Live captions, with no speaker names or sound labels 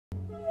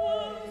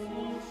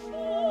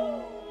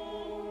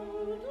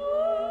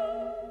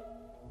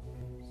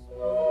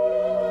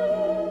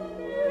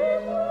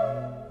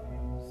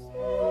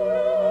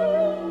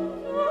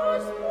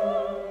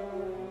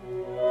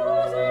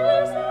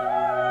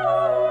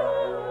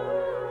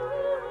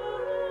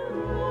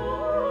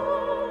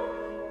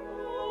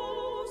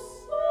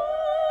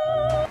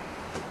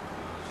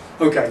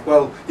Okay,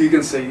 well, you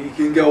can see, you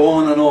can go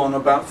on and on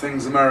about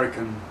things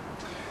American.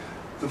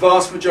 The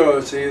vast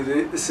majority of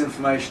this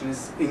information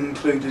is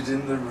included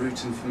in the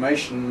Route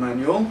Information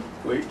Manual,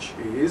 which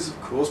is, of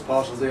course,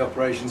 part of the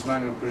Operations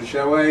Manual of British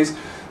Airways,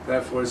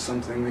 therefore is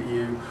something that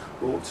you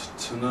ought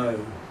to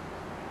know.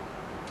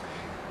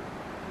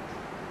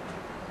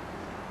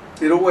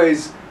 It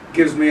always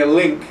gives me a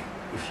link,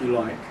 if you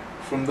like,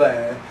 from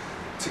there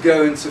to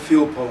go into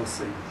fuel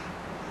policy.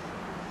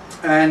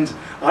 And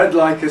I'd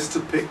like us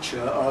to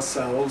picture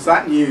ourselves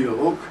at New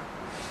York.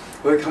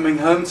 We're coming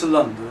home to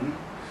London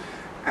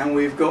and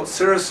we've got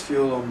Cirrus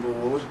fuel on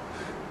board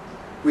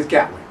with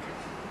Gatwick.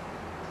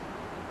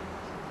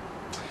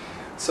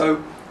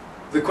 So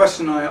the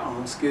question I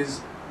ask is,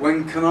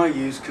 when can I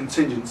use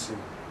contingency?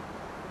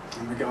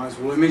 And the guys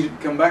will immediately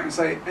come back and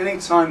say, any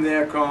time the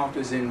aircraft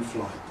is in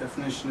flight.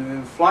 Definition of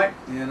in flight,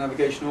 the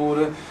navigation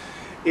order,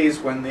 is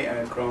when the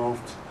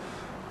aircraft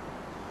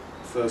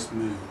first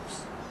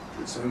moves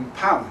to its own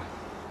power.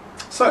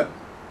 So,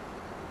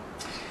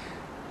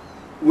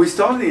 we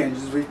started the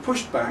engines, we've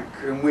pushed back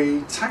and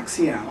we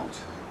taxi out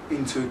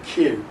into a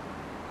queue.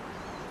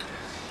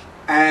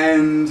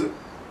 And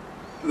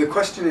the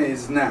question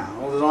is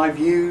now that I've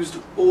used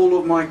all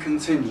of my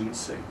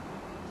contingency,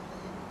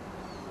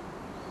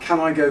 can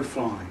I go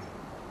flying?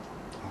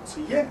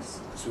 Answer yes.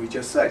 As we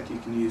just said, you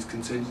can use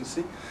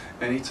contingency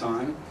any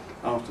time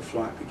after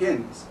flight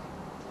begins.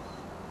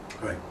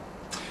 Great.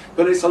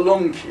 But it's a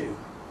long queue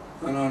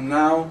and I'm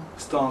now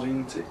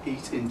starting to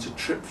eat into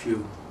trip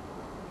fuel.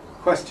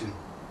 Question: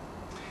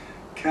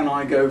 can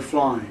I go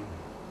flying?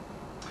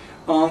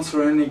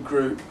 Answer any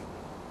group,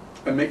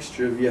 a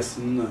mixture of yes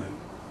and no.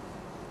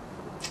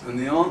 And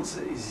the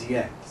answer is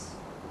yes.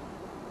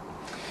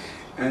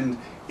 And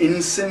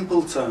in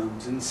simple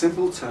terms,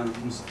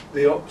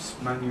 the Ops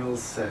Manual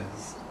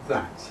says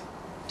that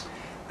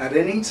at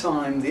any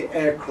time the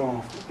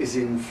aircraft is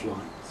in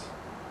flight,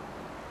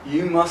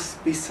 you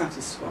must be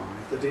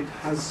satisfied that it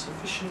has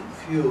sufficient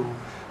fuel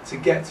to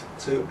get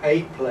to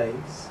a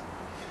place,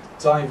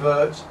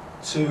 divert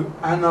to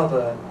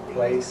another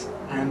place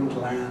and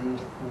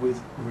land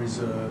with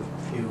reserve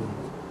fuel.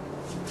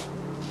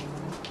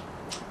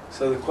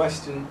 So the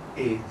question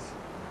is,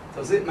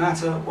 does it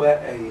matter where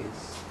A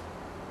is?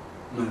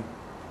 No.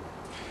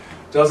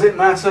 Does it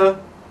matter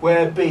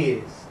where B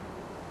is?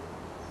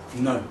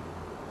 No.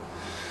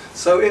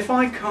 So if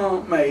I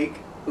can't make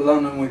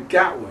London with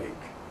Gatwick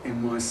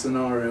in my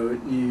scenario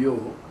at New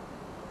York,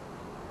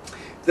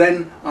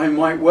 then I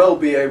might well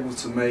be able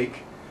to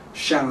make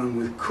Shannon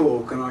with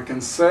Cork, and I can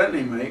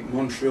certainly make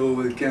Montreal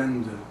with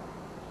Gander.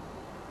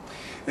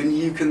 And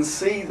you can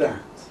see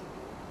that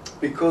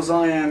because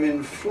I am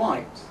in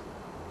flight,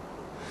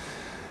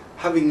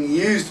 having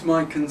used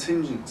my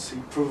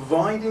contingency,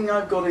 providing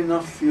I've got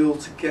enough fuel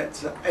to get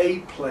to a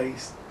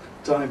place,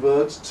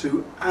 divert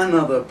to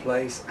another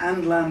place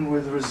and land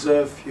with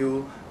reserve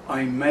fuel,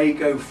 I may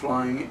go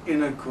flying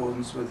in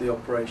accordance with the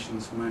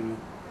Operations Manual.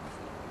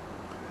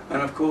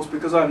 And of course,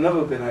 because I've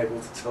never been able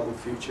to tell the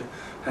future,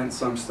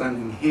 hence I'm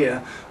standing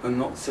here and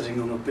not sitting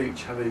on a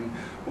beach having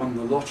won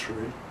the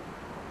lottery,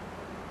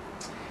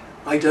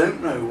 I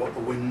don't know what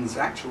the winds,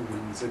 actual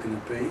winds, are going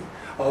to be.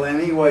 I'll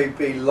anyway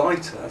be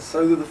lighter,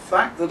 so the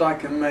fact that I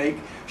can make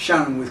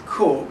Shannon with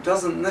Cork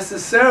doesn't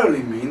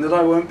necessarily mean that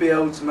I won't be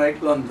able to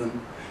make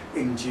London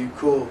in due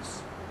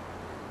course.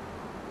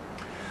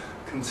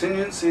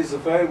 Contingency is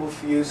available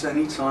for use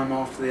any time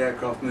after the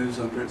aircraft moves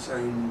under its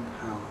own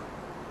power.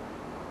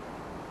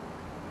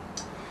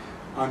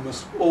 I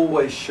must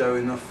always show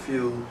enough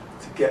fuel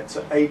to get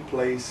to a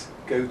place,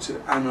 go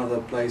to another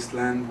place,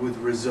 land with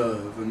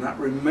reserve, and that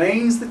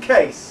remains the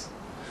case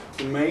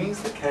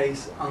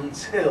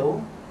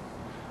until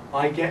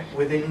I get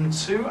within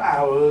 2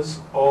 hours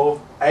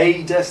of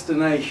a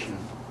destination,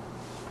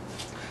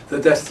 the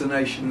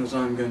destination that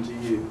I'm going to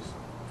use.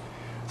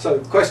 So,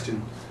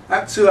 question: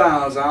 at 2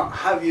 hours out,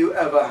 have you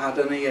ever had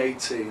an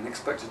EAT, an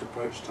expected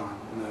approach time?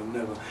 No,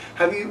 never.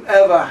 Have you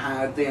ever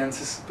had the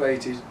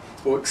anticipated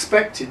or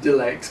expected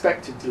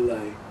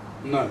delay?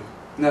 No,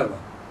 never.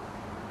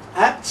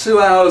 At 2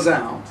 hours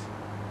out,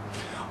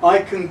 I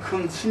can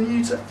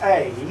continue to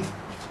A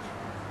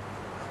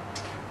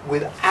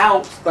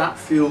without that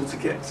fuel to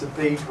get to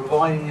B,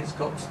 providing it's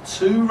got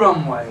 2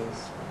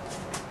 runways.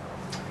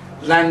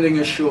 Landing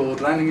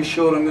assured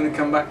I'm going to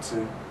come back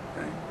to.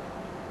 Okay?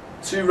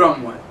 2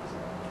 runways.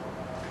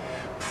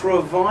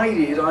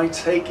 Provided I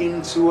take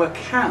into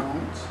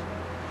account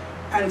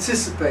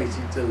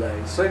anticipated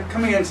delays. So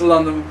coming into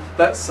London,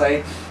 let's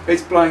say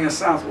it's blowing a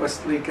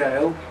southwesterly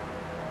gale,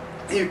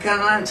 you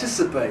can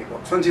anticipate,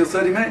 what, 20 or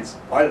 30 minutes?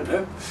 I don't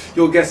know.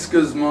 Your guess is as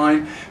good as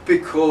mine,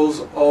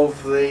 because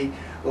of the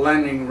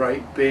landing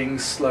rate being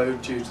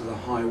slowed due to the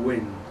high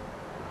wind.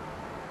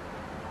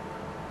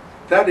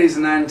 That is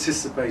an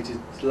anticipated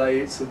delay.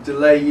 It's a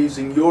delay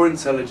using your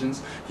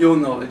intelligence, your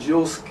knowledge,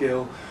 your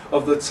skill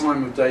of the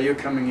time of day you're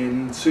coming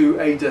in to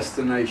a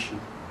destination.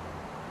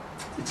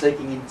 You're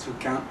taking into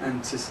account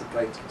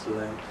anticipated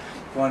delay.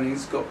 Finding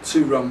it's got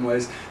 2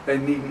 runways, they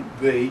needn't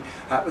be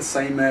at the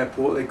same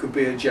airport, they could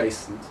be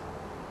adjacent.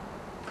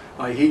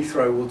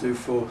 Heathrow will do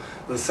for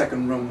the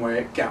second runway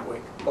at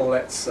Gatwick, or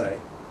let's say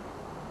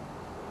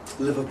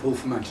Liverpool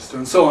for Manchester,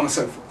 and so on and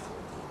so forth.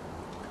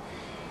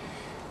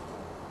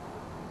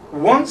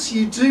 Once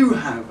you do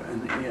have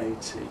an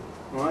EAT,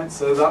 right,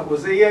 so that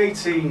was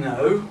EAT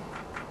no,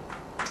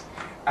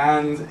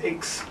 and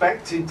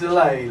expected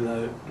delay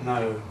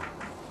no,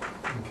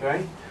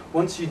 okay?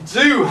 Once you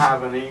do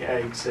have an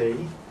EAT,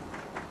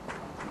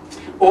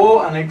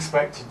 or an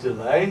expected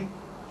delay,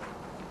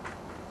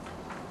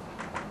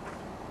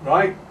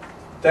 right,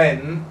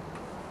 then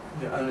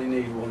you only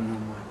need one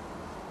runway.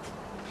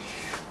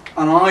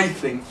 And I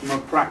think, from a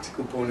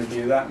practical point of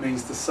view, that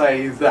means to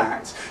say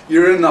that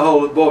you're in the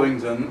whole of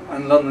Bovingdon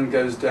and London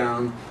goes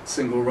down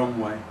single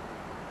runway.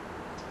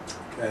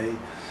 Okay,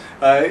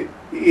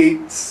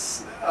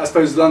 it's, I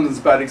suppose London's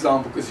a bad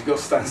example because you've got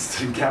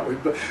Stansted and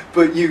Gatwick,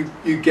 but you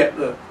get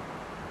the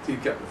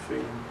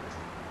feeling.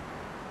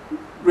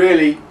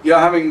 Really, you're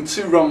having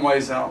two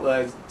runways out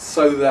there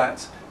so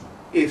that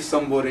if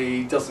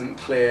somebody doesn't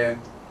clear,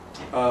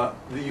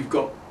 you've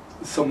got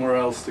somewhere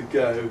else to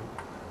go,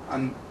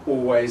 and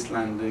always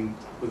landing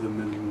with a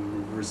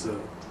minimum of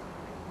reserve.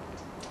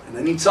 And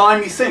any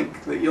time you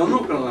think that you're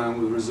not going to land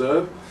with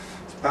reserve,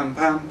 it's pam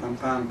pam pam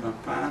pam pam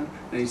pam.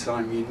 Any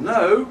time you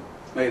know,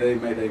 mayday,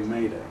 mayday,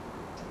 mayday.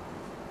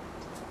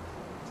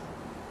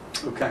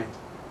 Okay.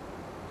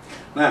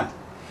 Now,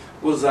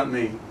 what does that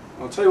mean?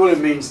 I'll tell you what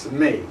it means to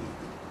me.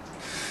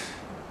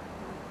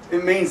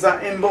 It means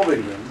that in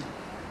Bovingdon,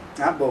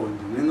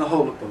 in the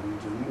whole of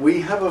Bovingdon, we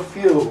have a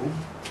fuel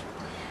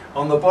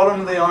on the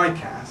bottom of the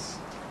ICAS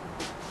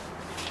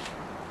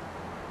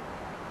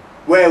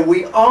where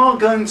we are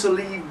going to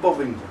leave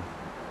Bovingdon.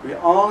 We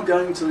are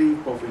going to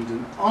leave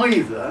Bovingdon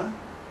either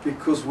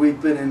because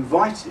we've been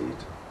invited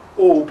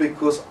or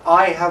because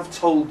I have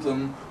told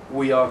them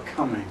we are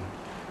coming.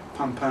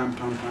 Pam pam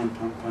pam pam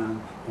pam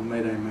pam, or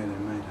mayday, mayday,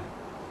 mayday.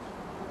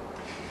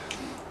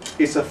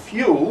 It's a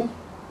fuel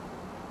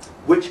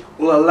which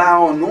will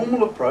allow a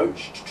normal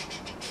approach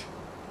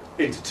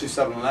into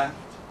 27 left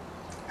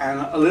and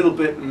a little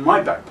bit in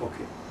my back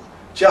pocket,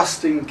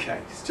 just in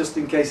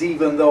case,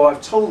 even though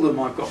I've told them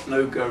I've got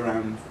no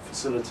go-round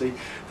facility,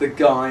 the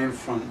guy in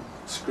front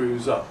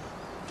screws up.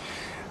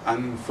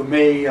 And for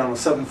me, on a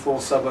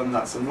 747,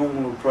 that's a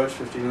normal approach,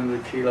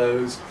 1500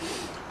 kilos,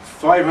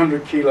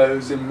 500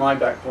 kilos in my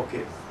back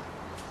pocket,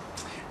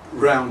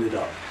 rounded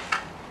up.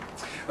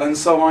 And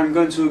so I'm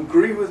going to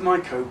agree with my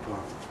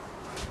co-pilot,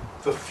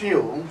 the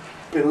fuel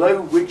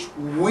below which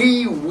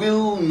we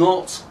will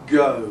not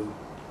go.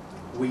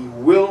 We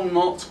will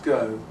not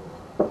go.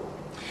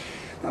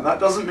 Now that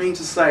doesn't mean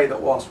to say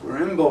that whilst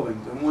we're in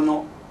Bovingdon we're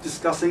not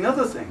discussing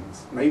other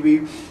things. Maybe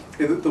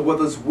the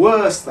weather's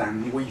worse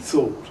than we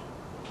thought.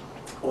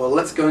 Or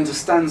let's go into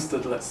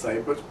Stansted, let's say,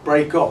 but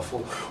break off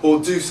or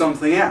do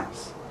something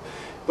else.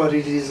 But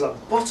it is a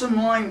bottom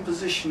line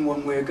position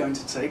when we're going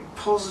to take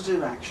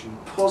positive action,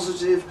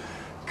 positive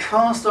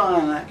cast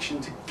iron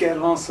action to get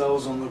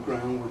ourselves on the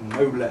ground with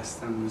no less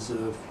than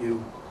reserve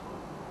fuel.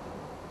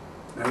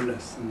 No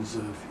less than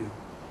reserve fuel.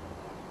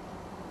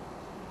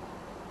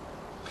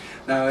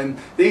 Now in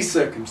these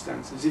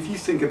circumstances, if you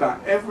think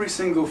about every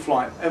single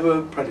flight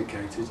ever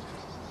predicated,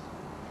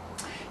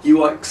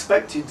 you are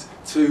expected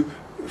to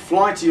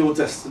fly to your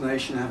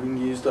destination having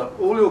used up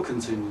all your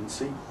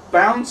contingency,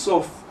 bounce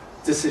off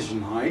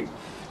decision height,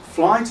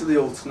 fly to the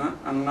alternate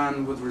and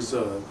land with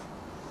reserve.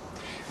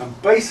 And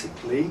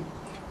basically,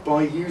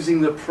 by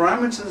using the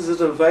parameters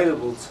that are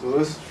available to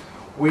us,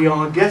 we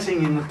are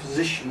getting in the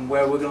position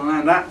where we're going to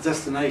land at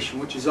destination,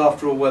 which is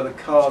after all where the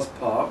car's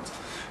parked,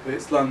 if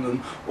it's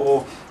London,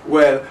 or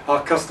where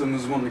our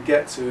customers want to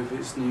get to if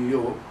it's New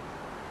York,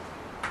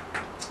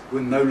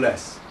 with no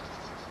less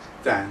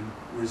than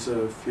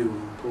reserve fuel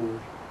on board.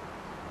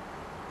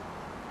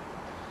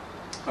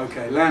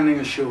 Okay, landing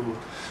assured.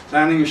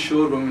 Landing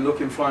assured, when we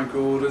look in flying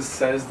crew orders,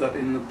 says that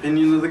in the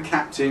opinion of the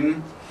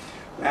captain,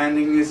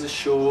 landing is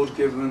assured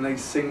given a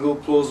single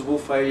plausible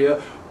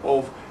failure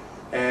of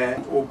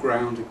air or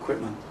ground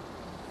equipment.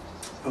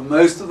 For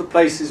most of the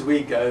places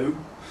we go,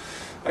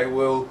 they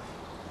will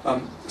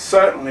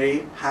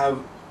certainly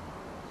have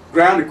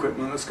ground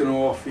equipment that's going to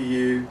offer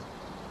you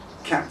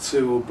Cat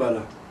 2 or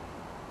better.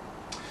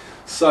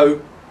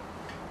 So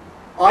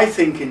I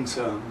think in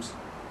terms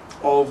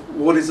of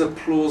what is a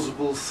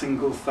plausible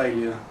single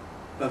failure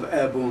of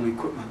airborne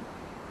equipment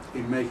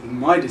in making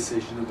my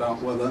decision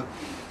about whether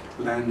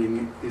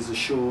landing is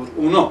assured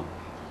or not.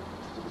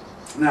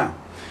 Now,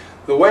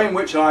 the way in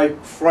which I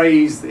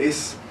phrase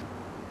this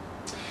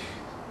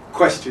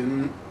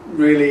question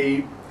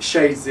really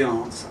shades the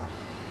answer.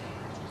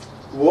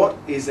 What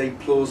is a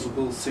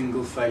plausible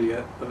single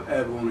failure of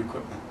airborne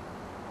equipment?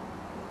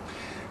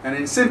 And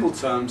in simple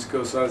terms,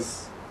 because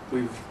as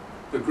we've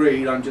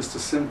agreed, I'm just a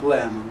simple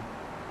airman,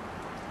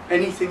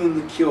 anything in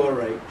the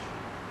QRH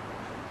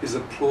is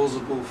a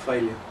plausible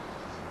failure.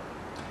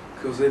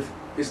 Because if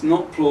it's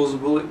not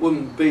plausible, it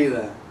wouldn't be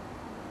there.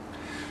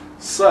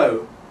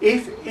 So,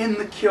 if in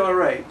the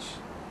QRH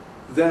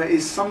there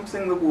is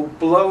something that will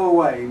blow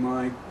away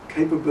my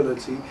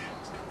capability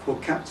for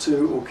Cat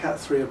 2 or Cat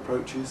 3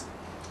 approaches,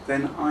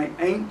 then I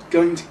ain't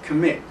going to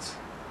commit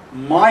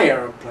my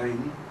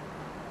aeroplane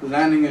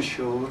landing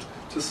assured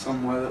to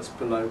somewhere that's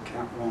below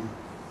Cat 1.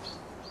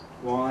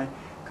 Why?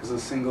 Because a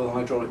single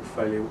hydraulic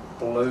failure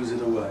blows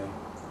it away,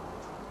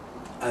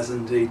 as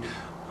indeed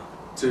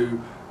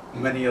do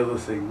many other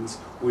things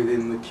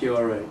within the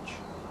QRH.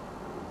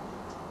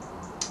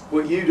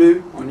 What you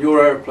do on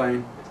your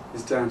aeroplane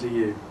is down to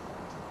you,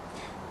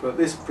 but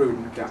this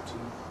prudent captain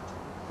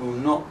will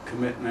not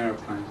commit an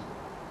aeroplane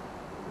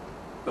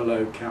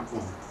below Cat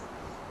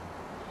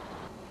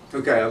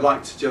 1. Okay, I'd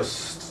like to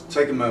just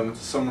take a moment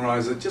to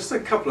summarise just a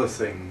couple of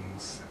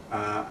things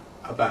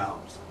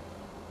about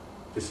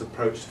this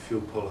approach to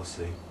fuel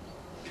policy.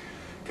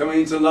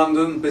 Coming into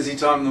London, busy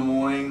time in the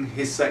morning,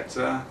 his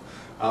sector,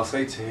 I'll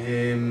say to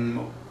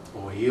him,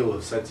 or he'll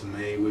have said to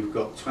me, we've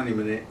got 20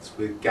 minutes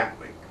with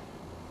Gatwick.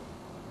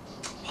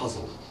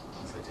 Puzzled.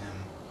 I'll say to him,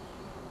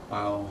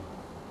 well,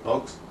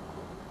 logs,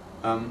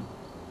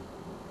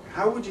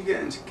 how would you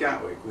get into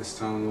Gatwick this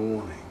time in the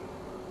morning?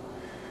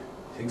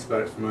 He thinks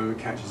about it for a moment,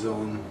 catches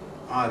on,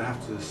 I'd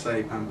have to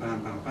say pam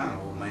pam pam pam,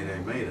 or mayday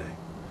mayday.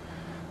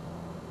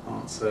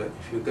 Answer,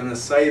 if you're going to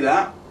say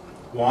that,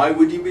 why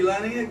would you be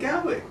landing at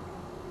Gatwick?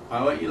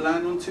 Why won't you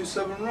land on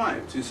 27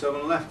 right?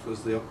 27 left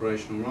was the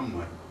operational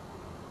runway.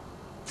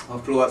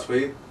 After all, that's where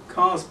your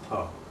car's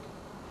parked.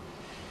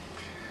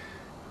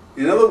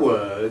 In other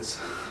words,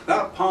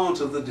 that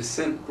part of the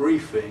descent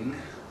briefing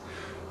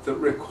that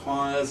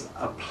requires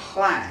a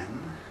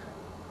plan,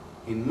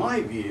 in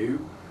my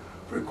view,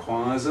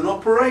 requires an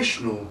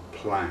operational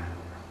plan.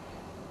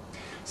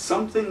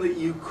 Something that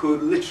you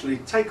could literally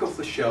take off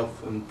the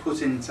shelf and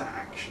put into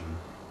action.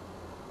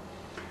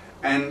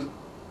 And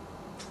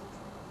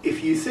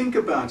if you think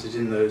about it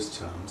in those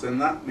terms, then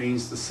that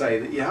means to say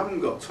that you haven't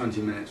got 20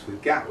 minutes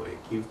with Gatwick,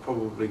 you've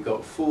probably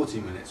got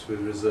 40 minutes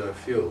with reserve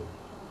fuel.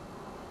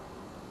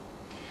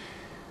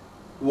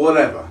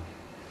 Whatever.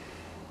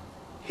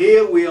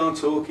 Here we are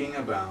talking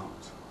about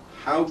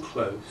how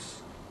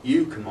close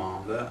you,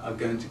 Commander, are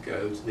going to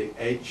go to the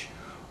edge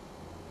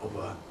of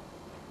a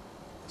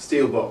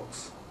steel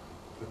box,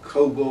 a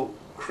cobalt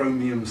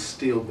chromium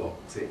steel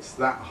box. It's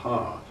that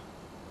hard.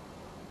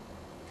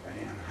 Okay,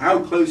 and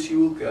how close you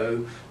will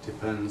go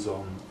depends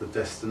on the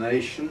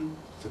destination,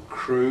 the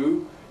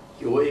crew,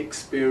 your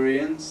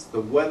experience,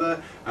 the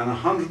weather, and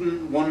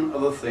 101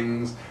 other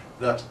things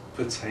that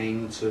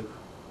pertain to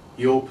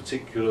your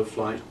particular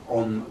flight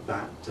on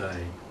that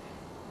day.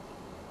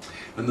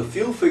 And the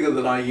fuel figure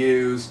that I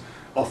use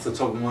off the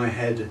top of my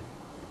head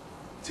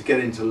to get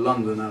into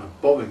London out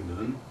of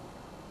Bovingdon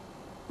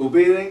will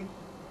be a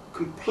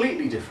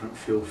completely different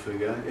fuel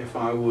figure if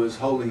I was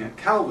holding at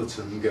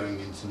Calverton going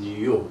into New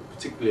York,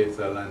 particularly if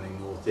they're landing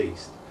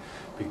northeast,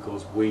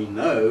 because we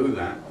know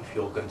that if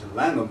you're going to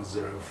land on the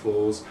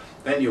 04s,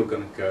 then you're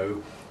going to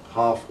go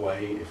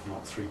halfway, if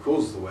not 3/4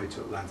 of the way,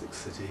 to Atlantic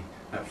City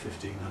at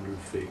 1500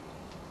 feet,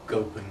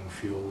 gulping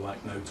fuel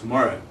like no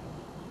tomorrow.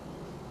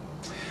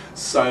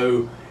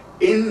 So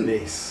in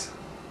this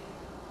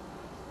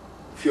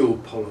fuel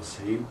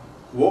policy,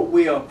 what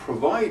we are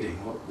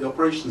providing, what the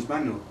operations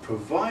manual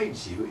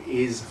provides you,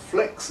 is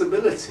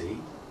flexibility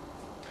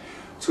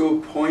to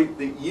a point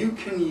that you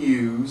can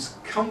use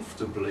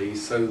comfortably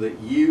so that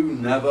you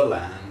never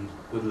land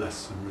with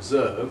less than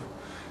reserve,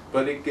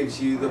 but it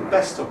gives you the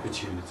best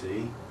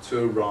opportunity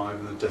to arrive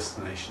at the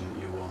destination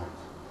that you want.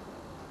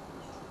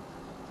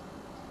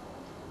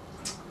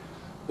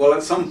 Well,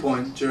 at some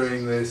point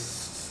during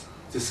this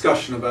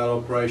discussion about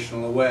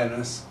operational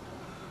awareness,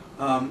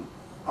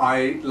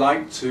 I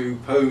like to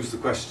pose the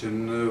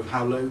question of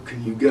how low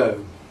can you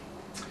go.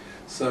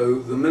 So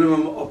the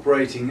minimum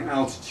operating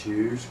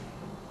altitude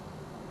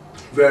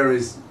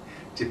varies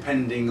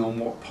depending on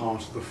what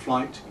part of the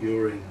flight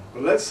you're in.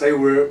 But let's say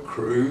we're at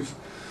cruise,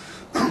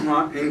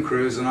 in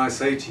cruise, and I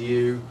say to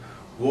you,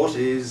 what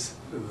is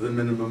the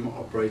minimum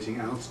operating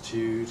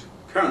altitude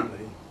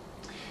currently?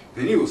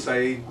 And you will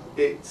say,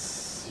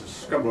 it's, you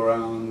scrabble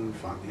around,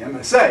 find the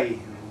MSA.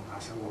 And I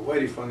say, well, where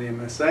do you find the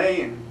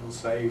MSA? And you'll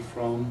say,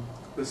 from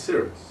the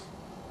Cirrus.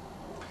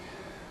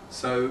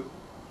 So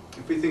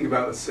if we think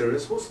about the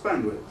Cirrus, what's the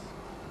bandwidth?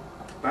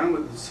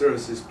 Bandwidth of the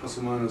Cirrus is plus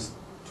or minus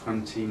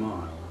 20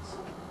 miles.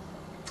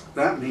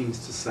 That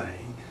means to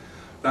say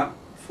that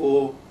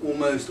for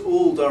almost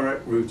all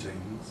direct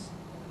routings,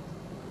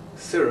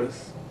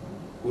 Cirrus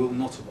will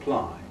not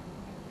apply.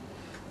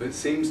 But it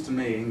seems to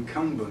me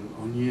incumbent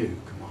on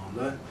you,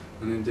 Commander,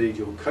 and indeed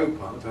your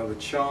co-pilot, to have a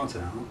chart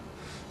out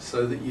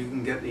so that you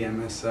can get the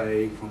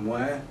MSA from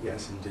where?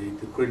 Yes, indeed,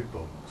 the grid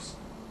box.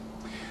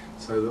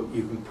 So that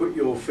you can put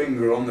your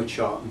finger on the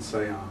chart and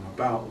say, I'm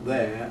about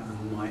there,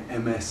 and my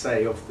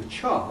MSA off the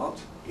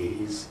chart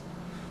is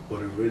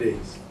whatever it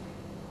is.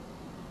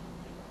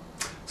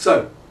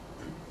 So,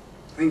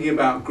 thinking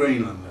about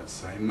Greenland, let's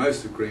say,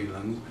 most of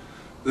Greenland,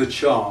 the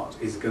chart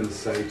is going to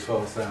say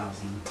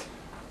 12,000.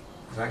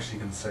 It's actually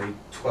going to say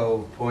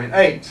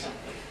 12.8.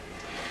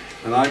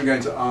 And I'm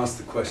going to ask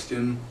the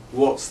question,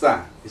 what's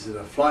that? Is it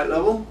a flight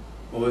level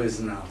or is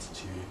it an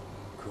altitude?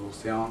 Of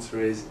course, the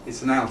answer is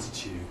it's an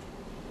altitude.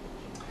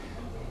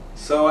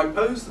 So I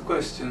pose the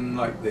question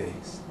like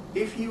this: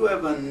 if you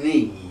ever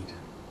need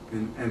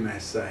an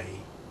MSA,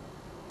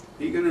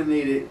 are you going to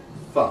need it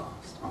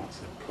fast?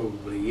 Answer: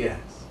 probably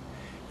yes.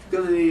 If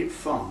you're going to need it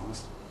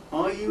fast,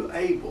 are you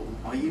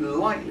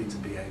likely to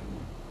be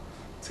able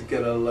to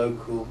get a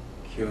local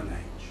QNH?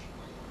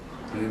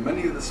 And in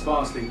many of the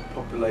sparsely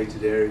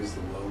populated areas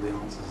of the world, the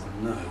answer is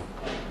no.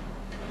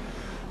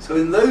 So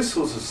in those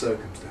sorts of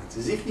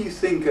circumstances, if you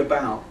think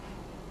about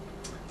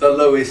the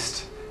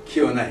lowest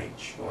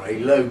QNH, or a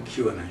low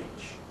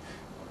QNH,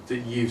 that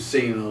you've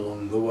seen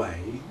along the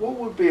way, what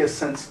would be a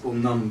sensible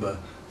number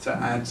to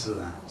add to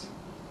that?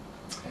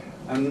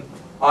 And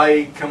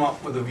I come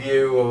up with a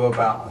view of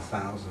about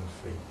 1,000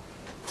 feet.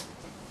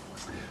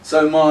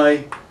 So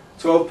my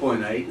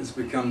 12.8 has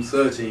become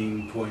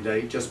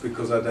 13.8 just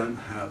because I don't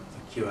have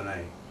the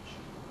QNH.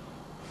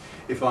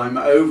 If I'm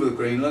over the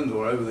Greenland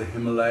or over the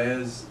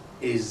Himalayas,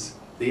 is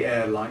the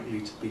air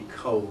likely to be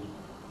cold?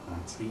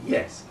 Answer: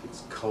 yes. If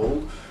it's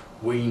cold,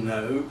 we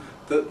know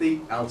that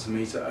the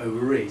altimeter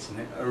overreads, and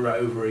it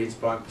overreads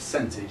by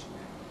percentage.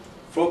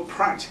 For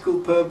practical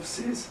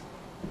purposes,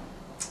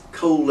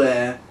 cold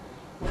air,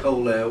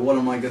 what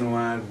am I going to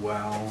add?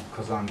 Well,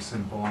 because I'm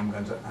simple, I'm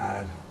going to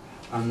add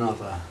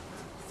another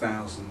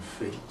 1,000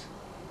 feet.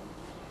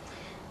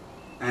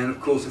 And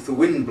of course, if the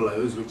wind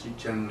blows, which it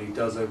generally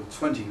does over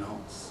 20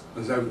 knots,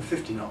 over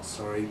 50 knots,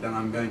 sorry, then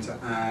I'm going to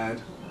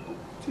add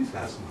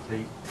 2,000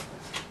 feet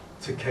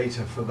to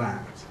cater for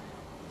that.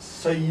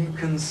 So you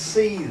can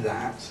see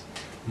that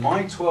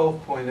my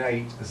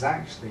 12.8 has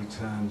actually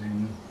turned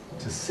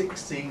into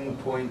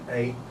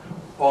 16.8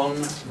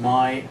 on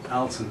my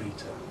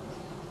altimeter.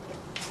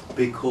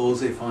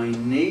 Because if I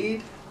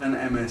need an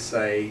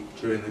MSA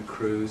during the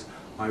cruise,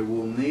 I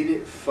will need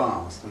it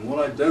fast. And what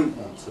I don't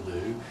want to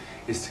do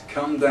is to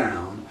come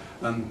down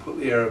and put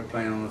the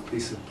aeroplane on a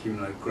piece of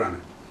cumulo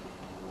granite.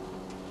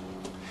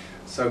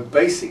 So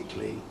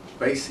basically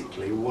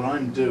what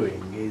I'm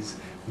doing is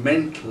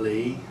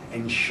mentally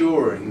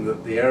ensuring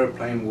that the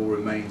aeroplane will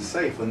remain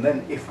safe, and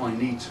then if I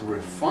need to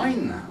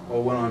refine that,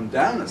 or when I'm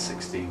down at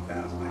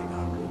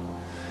 16,800,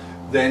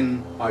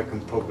 then I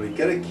can probably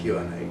get a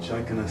QNH.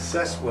 I can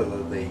assess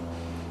whether the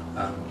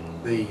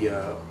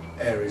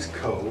air is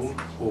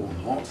cold or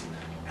not,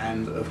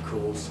 and of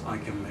course I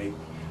can make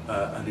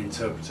an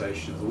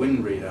interpretation of the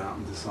wind readout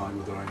and decide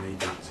whether I need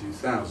that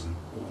 2,000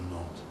 or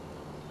not.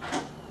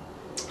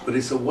 But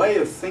it's a way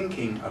of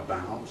thinking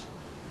about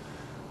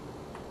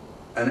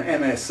an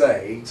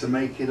MSA to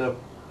make it a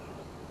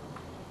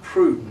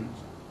prudent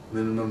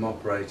minimum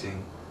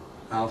operating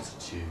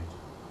altitude.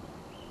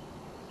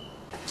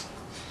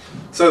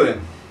 So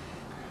then,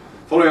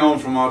 following on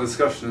from our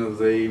discussion of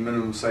the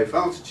minimum safe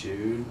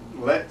altitude,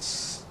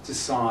 let's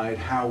decide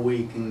how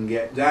we can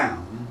get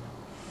down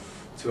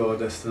to our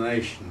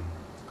destination.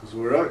 Because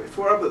if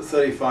we're up at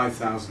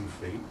 35,000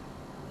 feet,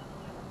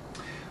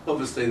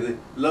 obviously the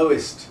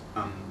lowest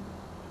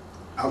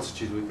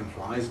altitude we can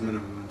fly is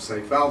minimum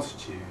safe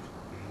altitude.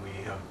 And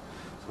we have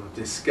sort of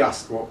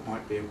discussed what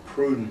might be a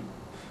prudent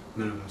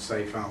minimum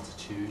safe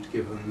altitude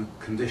given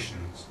the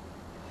conditions.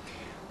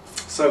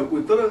 So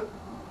we've got to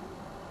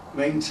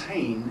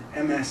maintain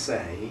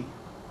MSA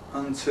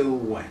until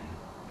when?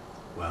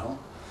 Well,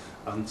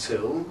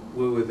 until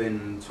we're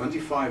within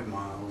 25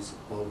 miles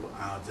of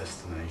our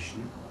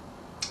destination,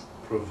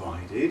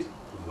 provided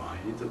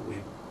that we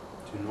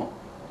do not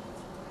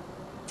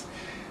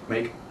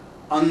make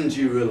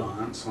undue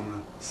reliance on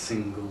a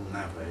single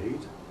nav aid,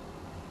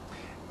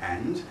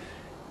 and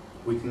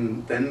we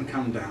can then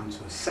come down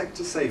to a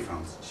sector safe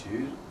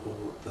altitude, or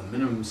the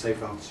minimum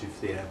safe altitude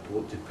for the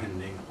airport,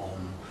 depending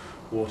on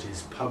what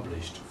is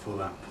published for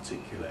that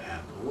particular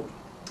airport.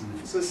 And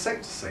if it's a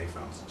sector safe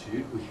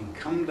altitude, we can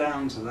come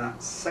down to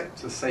that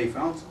sector safe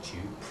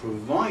altitude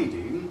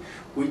providing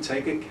we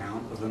take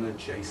account of an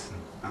adjacent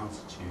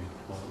altitude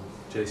or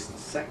adjacent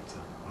sector,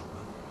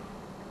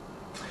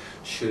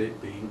 should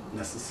it be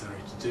necessary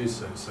to do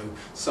so. So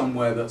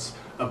somewhere that's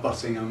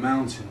abutting a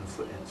mountain,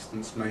 for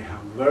instance, may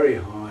have very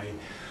high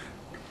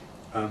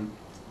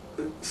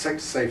sector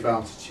safe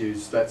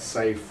altitudes, let's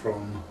say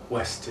from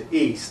west to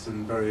east,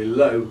 and very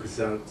low because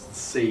that's the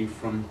sea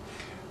from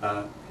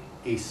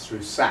east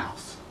through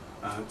south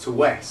to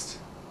west.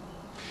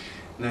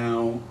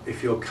 Now,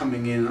 if you're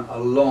coming in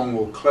along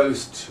or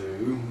close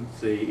to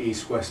the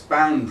east-west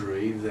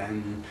boundary,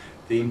 then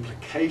the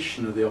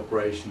implication of the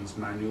operations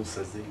manual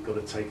says that you've got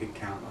to take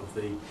account of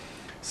the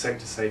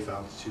sector safe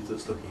altitude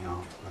that's looking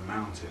after the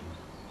mountain.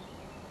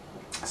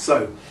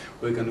 So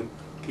we're going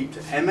to keep to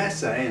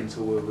MSA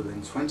until we're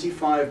within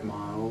 25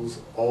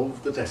 miles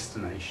of the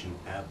destination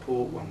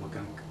airport, when we're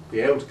going to be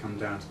able to come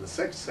down to the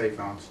sector safe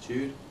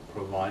altitude,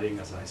 providing,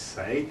 as I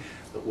say,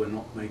 that we're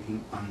not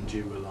making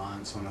undue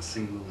reliance on a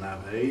single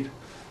nav aid.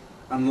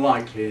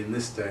 Unlikely in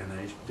this day and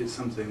age, but it's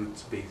something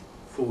that's to be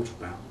thought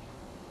about.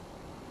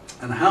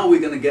 And how are we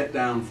going to get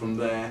down from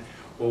there?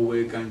 Well,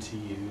 we're going to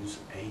use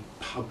a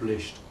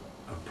published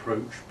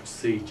approach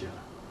procedure.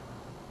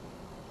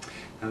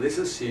 Now this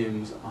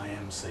assumes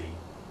IMC.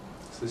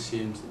 physics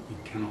assumes that you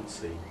cannot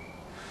see.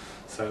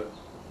 So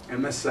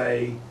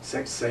MSA,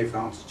 sector safe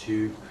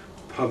altitude,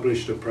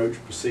 published approach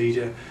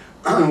procedure.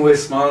 We'll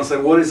smile and say,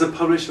 what is a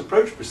published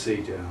approach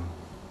procedure?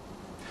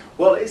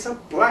 Well, it's a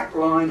black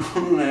line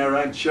on an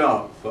AIRAD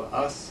chart for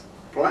us.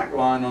 Black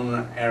line on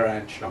an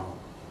AIRAD chart.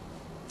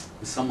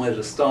 There's somewhere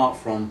to start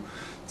from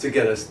to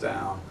get us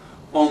down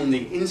on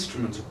the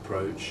instrument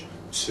approach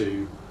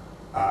to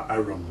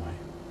a runway.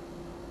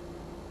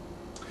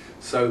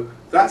 So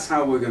that's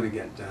how we're going to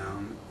get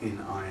down in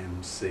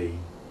IMC.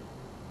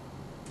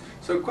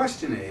 So the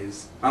question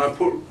is, and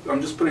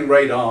I'm just putting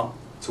radar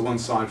to one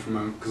side for a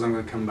moment because I'm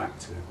going to come back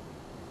to it.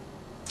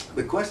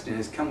 The question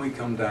is, can we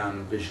come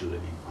down visually?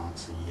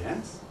 Answer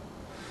yes.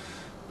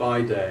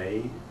 By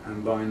day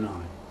and by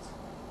night.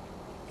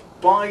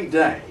 By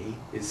day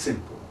is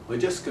simple. We're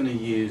just going to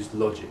use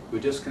logic. We're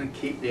just going to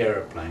keep the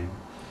aeroplane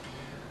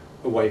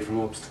away from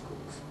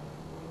obstacles.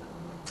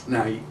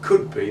 Now, it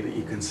could be that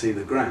you can see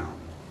the ground.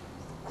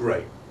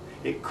 Great.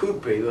 It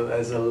could be that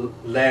there's a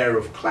layer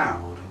of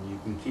cloud and you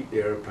can keep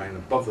the aeroplane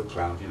above the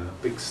cloud, you know,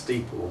 a big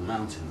steeple or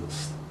mountain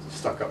that's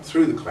stuck up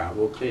through the cloud.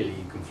 Well, clearly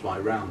you can fly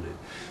around it.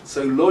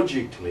 So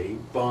logically,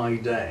 by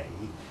day,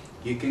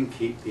 you can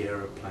keep the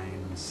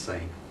aeroplane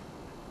safe.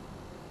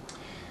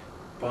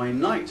 By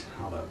night,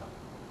 however,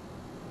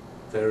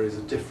 there is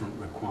a different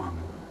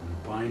requirement.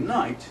 And by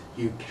night,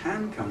 you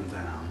can come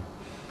down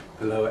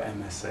below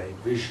MSA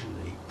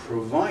visually,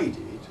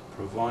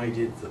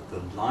 provided that the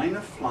line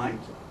of flight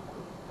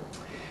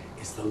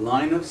is the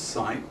line of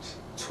sight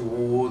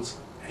towards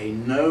a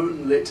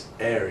known lit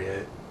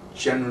area,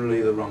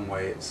 generally the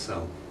runway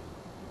itself.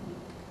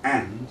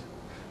 And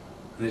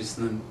it's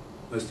the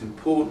most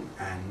important,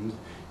 and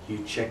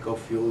you check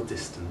off your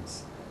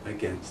distance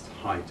against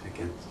height,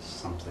 against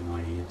something,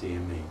 i.e. a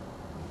DME.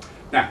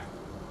 Now,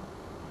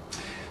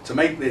 to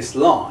make this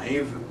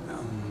live,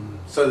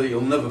 so that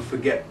you'll never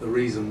forget the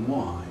reason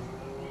why,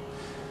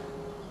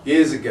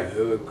 years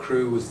ago a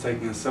crew was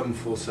taking a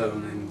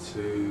 747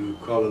 into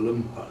Kuala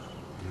Lumpur,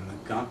 and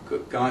the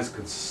guys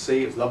could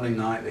see, it was a lovely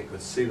night, they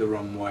could see the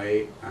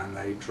runway, and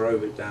they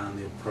drove it down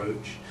the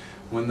approach.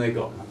 When they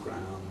got on the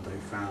ground, they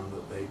found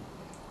that they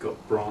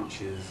got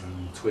branches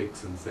and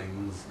twigs and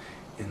things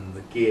in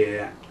the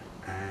gear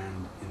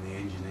and in the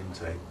engine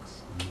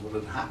intakes. And what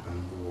had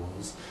happened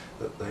was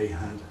that they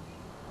had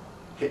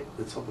hit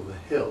the top of a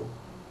hill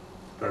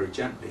very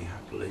gently,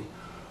 happily,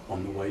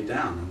 on the way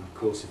down. And of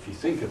course, if you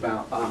think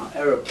about our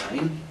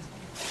aeroplane,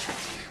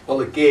 well,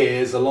 the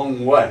gear is a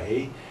long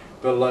way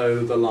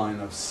below the line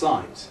of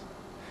sight.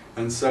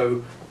 And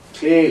so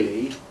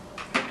clearly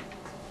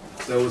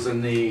there was a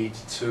need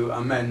to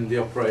amend the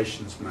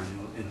operations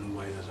manual in the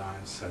way that I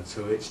have said.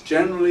 So it's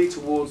generally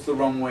towards the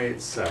runway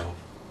itself,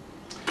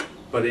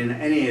 but in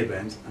any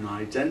event, an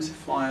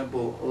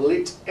identifiable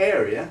lit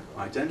area,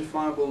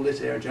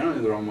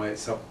 generally the runway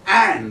itself,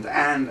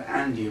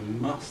 and you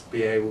must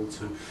be able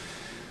to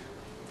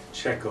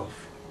check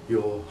off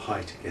your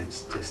height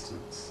against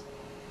distance.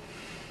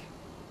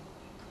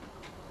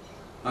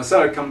 I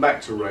said I'd come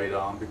back to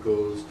radar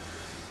because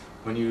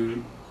when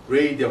you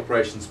read the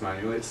operations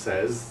manual, it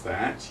says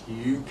that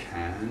you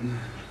can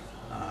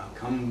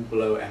come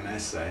below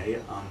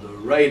MSA under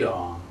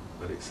radar,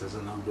 but it says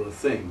a number of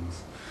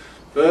things.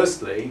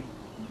 Firstly,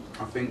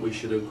 I think we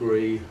should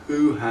agree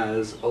who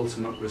has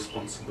ultimate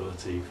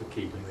responsibility for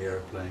keeping the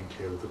aeroplane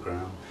clear of the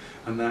ground,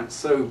 and that's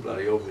so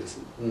bloody obvious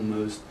it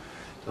almost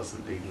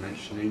doesn't need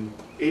mentioning.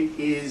 It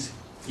is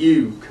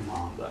you,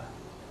 Commander.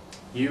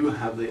 You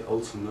have the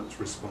ultimate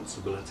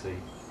responsibility.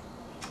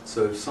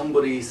 So if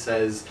somebody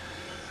says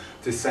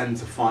descend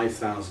to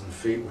 5,000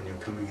 feet when you're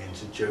coming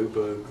into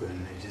Joburg,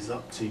 then it is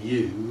up to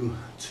you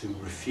to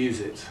refuse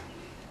it.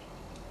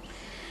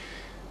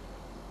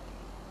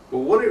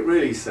 Well, what it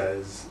really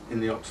says in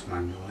the ops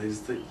manual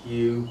is that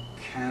you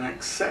can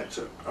accept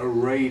a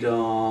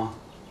radar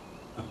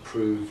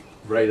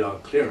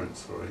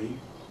clearance,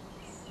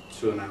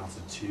 to an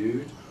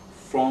altitude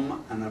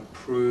from an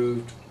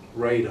approved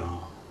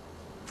radar.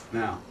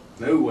 Now,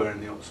 nowhere in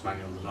the ops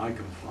manual that I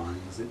can find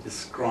does it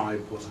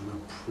describe what an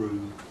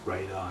approved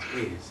radar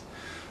is.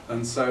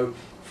 And so,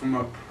 from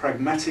a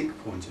pragmatic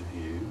point of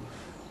view,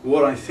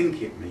 what I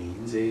think it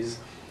means is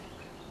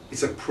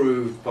it's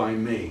approved by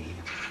me,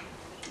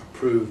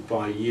 approved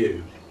by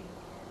you.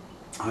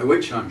 By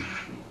which I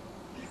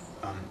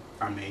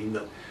mean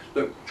that,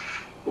 look,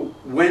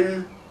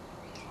 when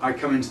I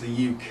come into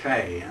the UK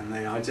and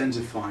they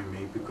identify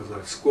me because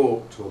I've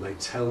squawked, or they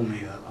tell me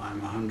that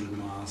I'm 100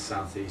 miles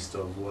southeast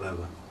of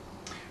whatever,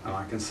 and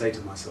I can say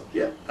to myself,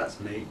 yeah, that's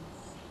me,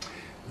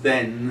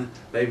 then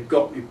they've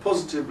got me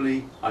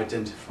positively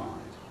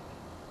identified.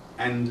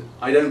 And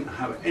I don't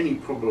have any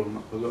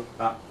problem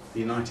about the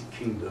United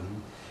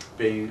Kingdom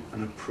being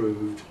an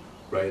approved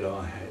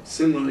radar head.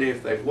 Similarly,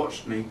 if they've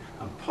watched me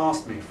and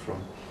passed me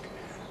from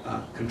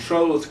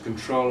controller to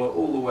controller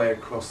all the way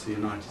across the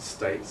United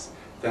States,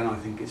 then I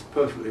think it's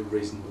perfectly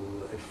reasonable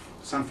that if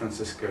San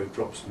Francisco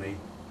drops me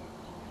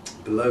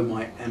below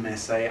my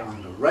MSA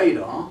under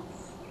radar,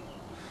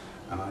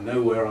 and I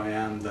know where I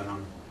am, then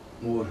I'm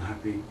more than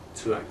happy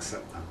to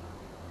accept that.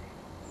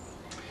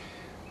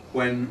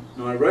 When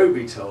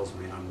Nairobi tells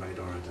me I'm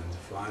radar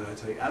identified, I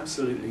take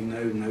absolutely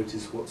no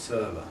notice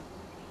whatsoever.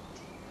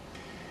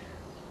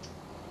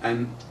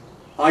 And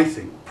I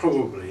think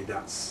probably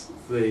that's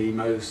the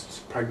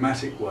most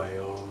pragmatic way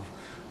of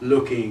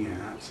looking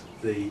at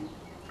the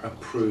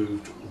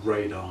approved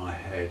radar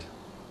head.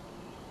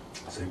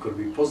 So you've got to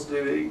be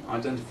positively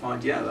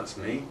identified, yeah, that's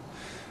me,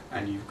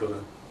 and you've got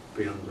to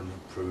be under an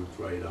approved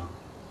radar,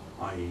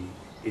 i.e.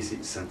 is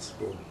it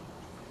sensible?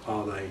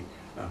 Are they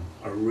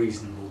a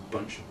reasonable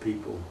bunch of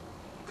people,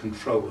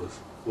 controllers?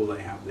 Will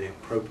they have the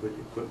appropriate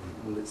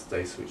equipment? Will it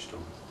stay switched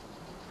on?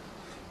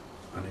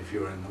 And if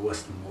you're in the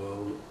Western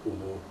world,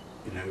 or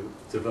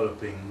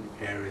developing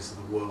areas of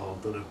the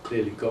world that have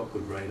clearly got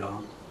good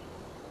radar,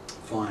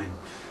 fine.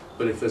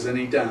 But if there's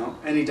any doubt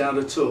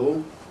at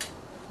all,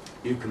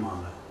 you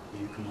commander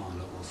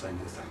will say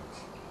no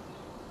thanks.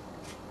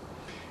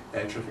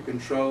 Air traffic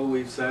control,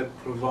 we've said,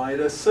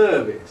 provide a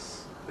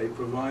service. They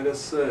provide a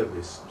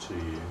service to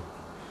you.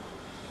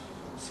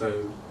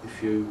 So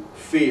if you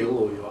feel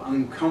or you're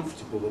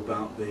uncomfortable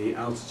about the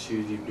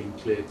altitude you've been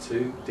cleared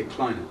to,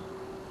 decline it.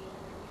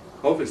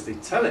 Obviously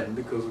tell him,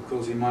 because of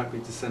course he might be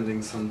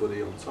descending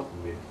somebody on top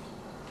of you.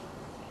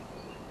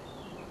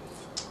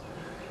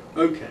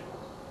 Okay,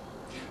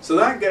 so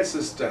that gets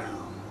us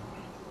down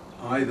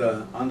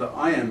either under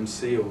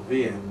IMC or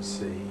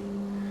VMC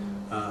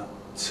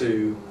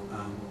to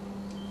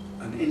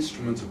an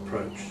instrument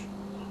approach.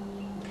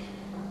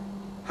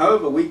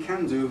 However, we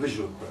can do a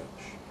visual approach,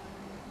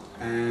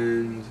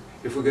 and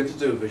if we're going to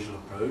do a visual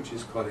approach,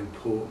 it's quite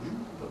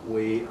important that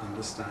we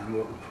understand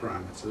what the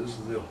parameters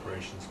of the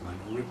operations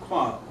manual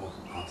require of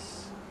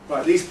us.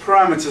 Right, these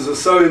parameters are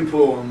so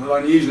important that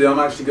I'm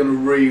actually going to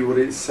read what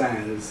it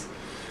says,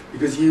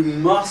 because you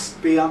must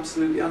be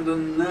absolutely under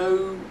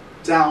no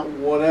doubt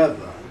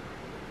whatever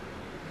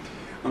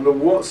under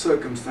what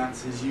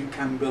circumstances you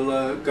can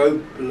go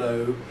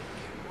below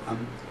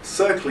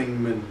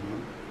circling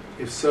minimum,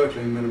 if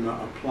circling minima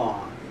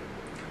apply,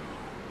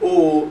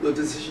 or the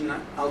decision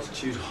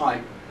altitude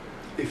height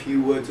if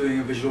you were doing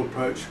a visual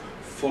approach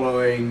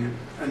following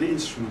an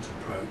instrument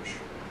approach.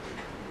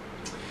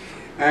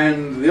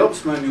 And the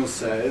ops manual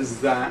says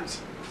that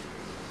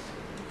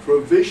for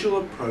a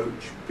visual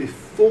approach,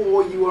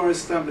 before you are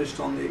established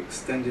on the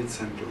extended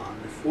center line,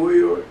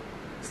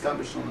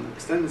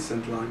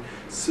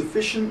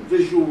 sufficient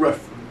visual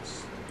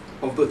reference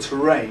of the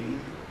terrain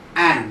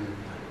and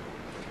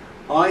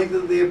either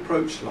the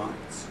approach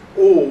lights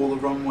or the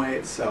runway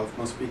itself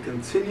must be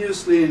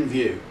continuously in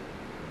view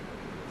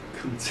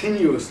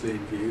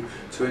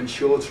to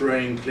ensure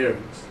terrain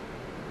clearance.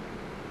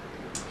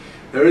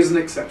 There is an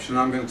exception,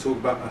 I'm going to talk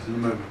about that in a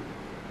moment.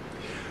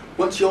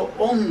 Once you're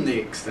on the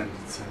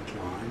extended center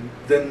line,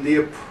 then the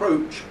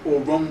approach or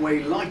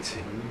runway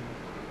lighting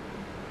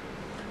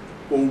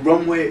or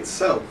runway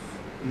itself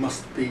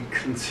must be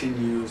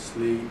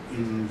continuously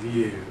in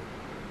view.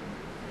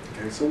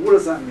 Okay, so what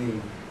does that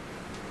mean?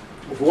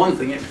 Well, for one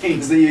thing, it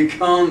means that you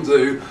can't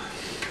do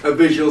a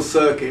visual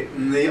circuit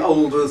in the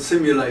older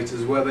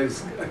simulators where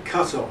there's a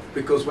cut-off,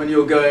 because when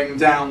you're going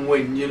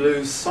downwind you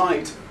lose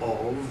sight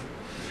of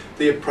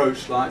the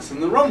approach lights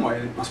and the runway,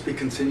 and it must be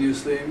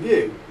continuously in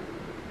view.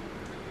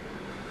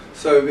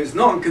 So if it's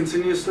not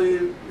continuously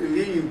in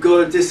view, you've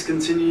got to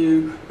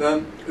discontinue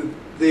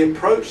the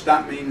approach.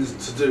 That means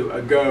to do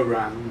a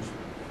go-around.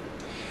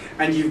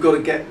 And you've got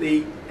to get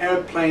the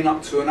airplane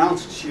up to an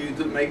altitude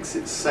that makes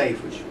it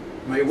safe, which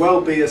may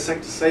well be a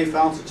sector-safe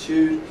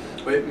altitude,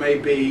 or it may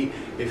be,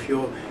 if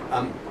you're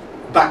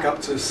back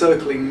up to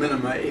circling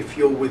minima, if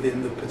you're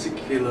within the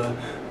particular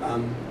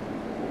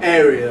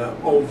area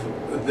of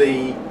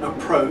the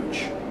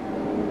approach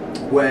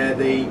where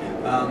the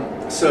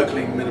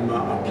circling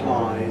minima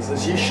applies,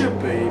 as you should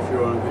be if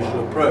you're on a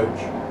visual approach.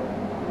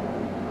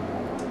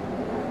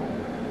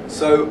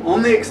 So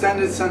on the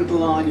extended center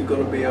line, you've got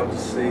to be able to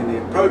see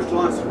the approach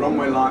lights, the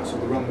runway lights, or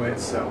the runway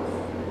itself.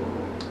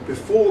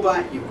 Before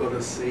that, you've got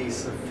to see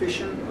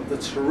sufficient of the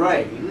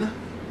terrain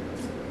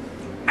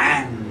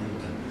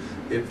and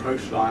the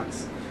approach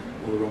lights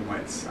or the runway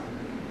itself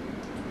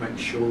to make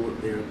sure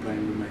that the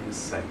airplane remains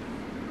safe.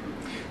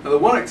 Now the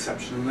one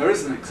exception, and there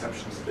is an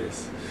exception to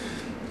this,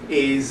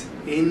 is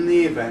in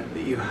the event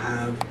that you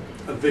have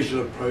a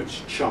visual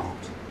approach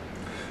chart.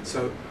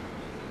 So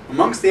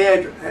amongst the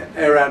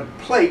AIRAD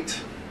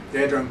plate, the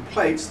airdrome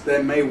plates,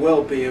 there may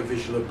well be a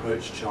visual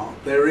approach chart.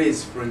 There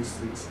is, for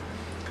instance,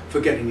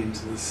 for getting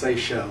into the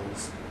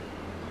Seychelles.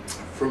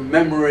 From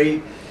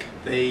memory,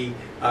 the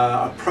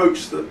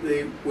approach that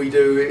we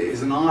do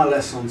is an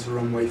ILS onto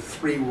runway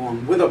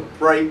 31 with a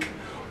brake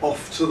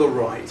off to the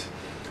right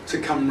to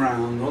come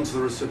round onto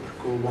the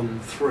reciprocal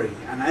 13.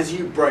 And as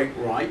you brake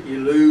right, you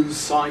lose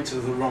sight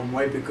of the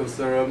runway because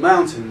there are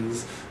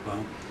mountains,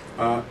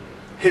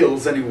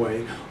 hills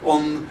anyway,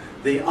 on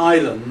the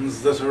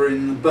islands that are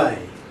in the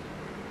bay.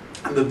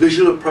 And the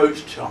visual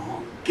approach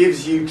chart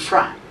gives you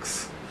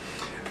tracks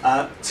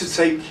to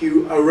take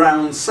you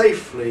around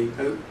safely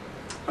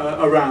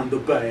around the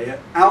bay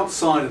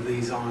outside of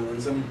these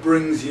islands and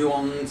brings you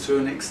on to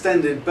an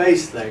extended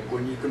base leg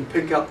when you can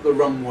pick up the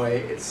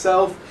runway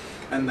itself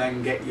and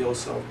then get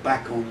yourself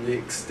back on the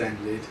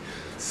extended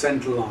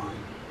centre line.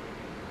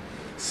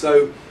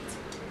 So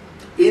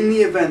in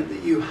the event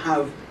that you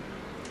have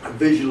a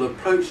visual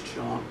approach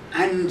chart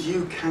and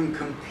you can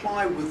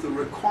comply with the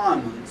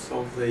requirements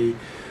of the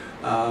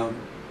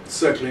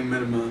circling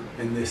minima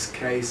in this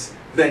case,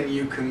 then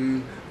you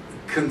can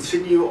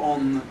continue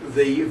on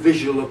the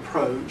visual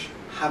approach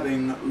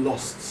having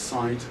lost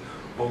sight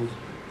of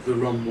the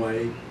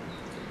runway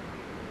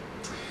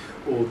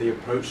or the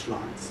approach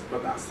lines.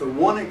 But that's the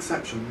one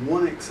exception,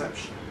 one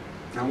exception.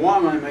 Now why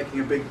am I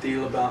making a big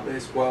deal about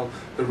this? Well,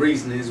 the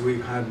reason is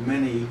we've had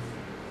many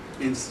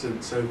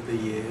incidents over the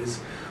years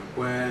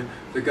where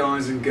the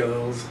guys and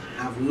girls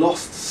have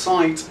lost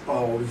sight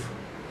of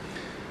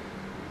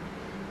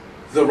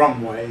the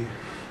runway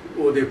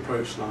or the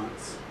approach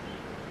lines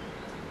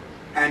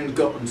and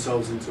got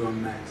themselves into a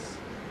mess.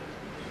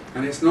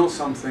 And it's not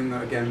something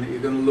that, again, that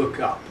you're going to look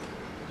up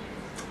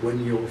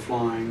when you're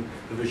flying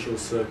the visual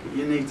circuit.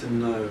 You need to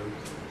know.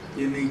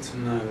 You need to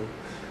know.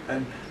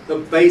 And the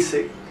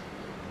basic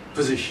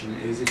position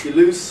is if you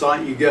lose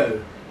sight, you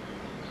go.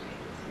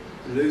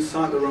 You lose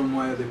sight of the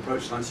runway or the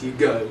approach lines, you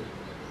go.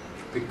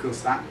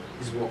 Because that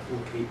is what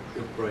will keep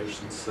the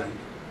operations safe.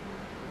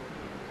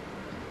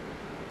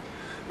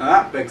 Now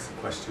that begs the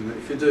question that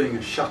if you're doing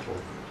a shuttle,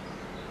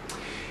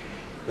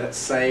 let's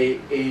say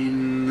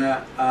in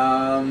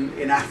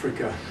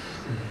Africa,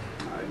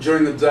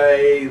 during the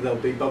day there'll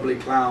be bubbly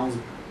clouds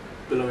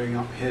billowing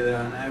up here,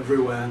 there and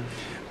everywhere,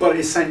 but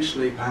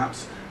essentially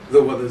perhaps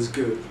the weather's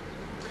good.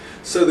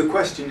 So the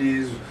question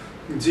is,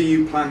 do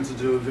you plan to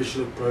do a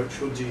visual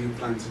approach or do you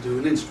plan to do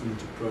an instrument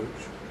approach?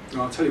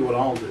 Now I'll tell you what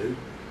I'll do.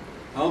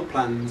 I'll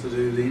plan to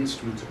do the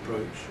instrument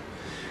approach.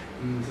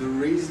 And the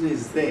reason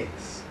is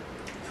this,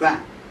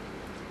 that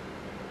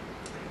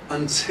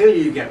until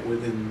you get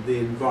within the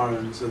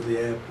environs of the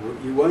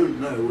airport, you won't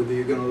know whether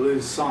you're going to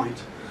lose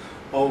sight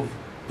of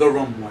the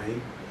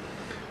runway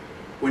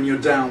when you're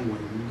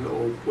downwind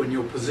or when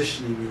you're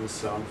positioning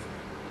yourself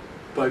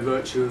by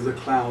virtue of the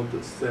cloud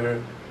that's there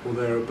or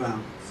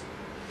thereabouts.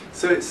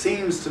 So it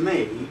seems to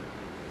me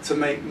to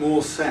make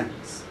more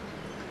sense,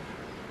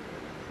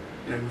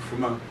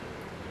 from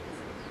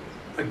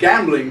a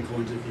gambling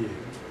point of view,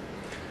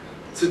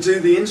 to do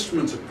the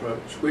instrument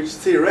approach, which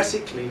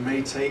theoretically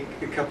may take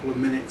a couple of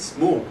minutes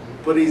more,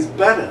 but is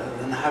better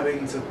than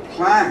having to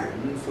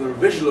plan for a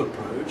visual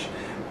approach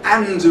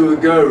and do a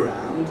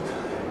go-round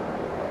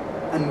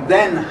and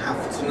then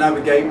have to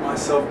navigate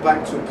myself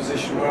back to a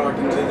position where I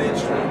can do the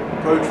instrument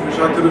approach, which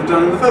I could have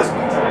done in the first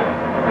place.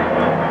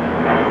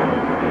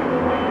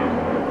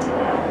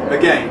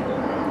 Again,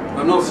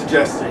 I'm not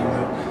suggesting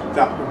that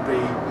that would be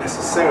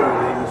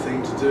necessarily the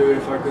thing to do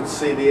if I could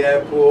see the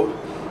airport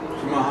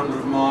from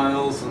 100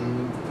 miles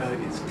and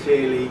it's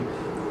clearly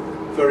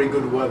very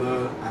good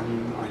weather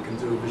and I can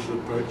do a visual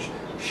approach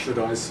should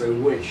I so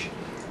wish.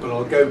 But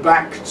I'll go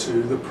back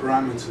to the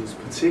parameters,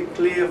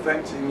 particularly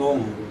affecting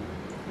long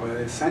haul, where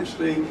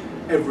essentially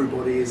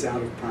everybody is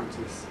out of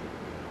practice.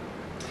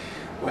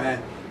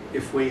 Where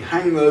if we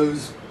hang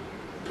those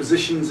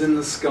positions in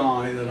the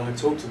sky that I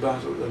talked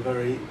about at the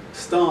very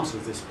start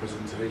of this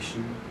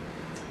presentation,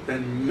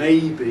 then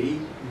maybe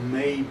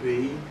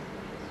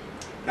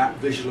that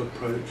visual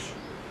approach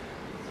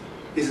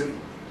isn't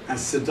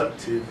as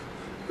seductive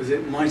as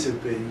it might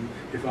have been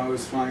if I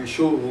was flying a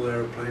short-haul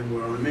aeroplane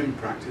where I'm in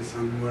practice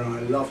and where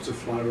I love to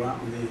fly right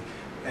on the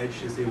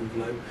edge of the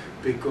envelope,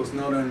 because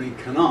not only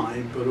can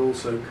I, but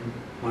also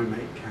my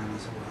mate can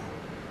as well.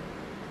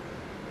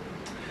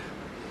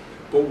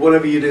 But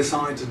whatever you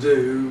decide to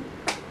do,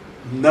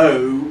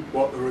 know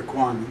what the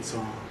requirements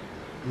are.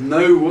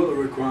 Know what the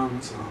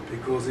requirements are,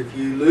 because if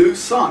you lose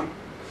sight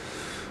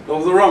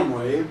of the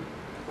runway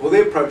or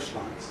the approach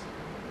lines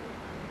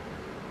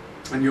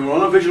and you're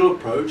on a visual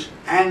approach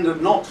and you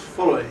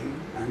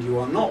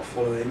are not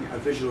following a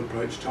visual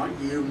approach chart,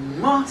 you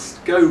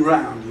must go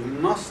round, you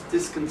must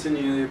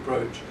discontinue the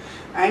approach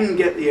and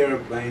get the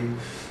aeroplane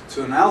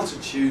to an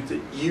altitude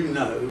that you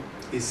know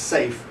is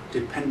safe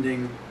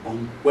depending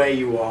on where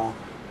you are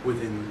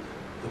within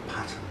the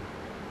pattern.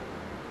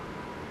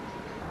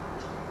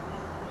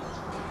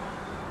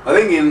 I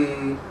think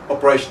in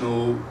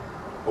operational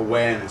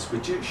awareness we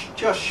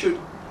just should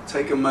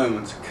take a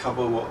moment to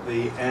cover what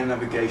the Air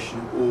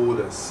Navigation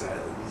Order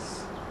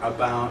says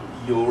about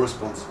your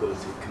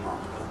responsibility,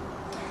 Commander,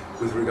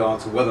 with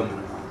regard to weather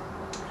minima.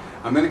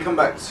 I'm going to come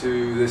back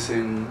to this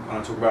when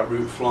I talk about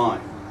route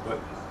flying, but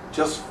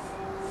just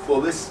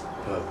for this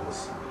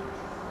purpose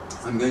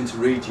I'm going to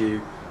read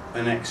you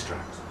an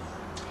extract.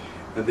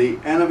 The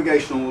Air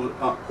Navigation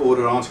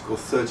Order Article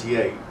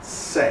 38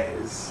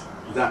 says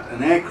that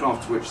an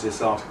aircraft to which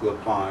this article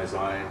applies,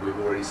 we've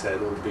already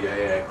said ought to be an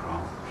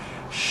aircraft,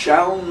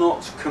 shall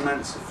not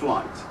commence a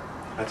flight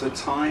at a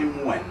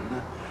time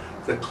when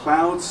the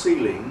cloud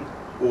ceiling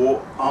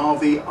or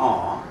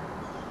RVR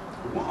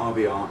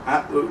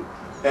at the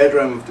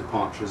Airdrome of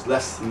departure is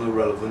less than the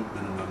relevant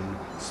minimum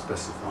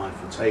specified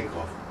for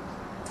takeoff.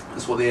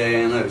 That's what the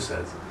ANO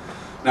says.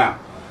 Now,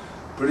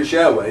 British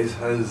Airways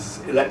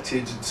has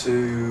elected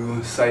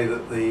to say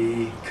that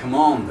the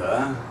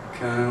commander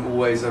can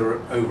always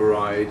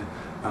override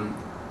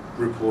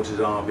reported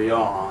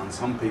RVR, and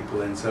some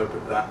people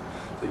interpret that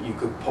you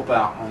could pop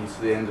out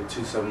onto the end of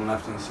 27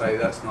 left and say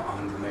that's not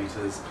 100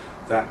 metres,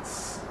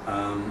 that's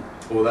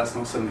or that's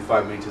not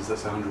 75 metres,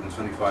 that's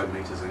 125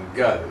 metres, and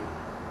go.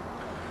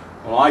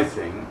 Well, I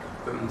think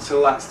that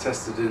until that's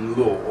tested in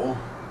law,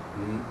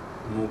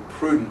 a more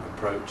prudent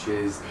approach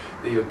is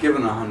that you're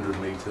given 100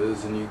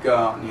 metres and you go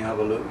out and you have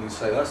a look and you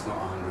say that's not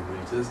 100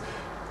 metres,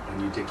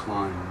 and you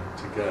decline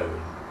to go.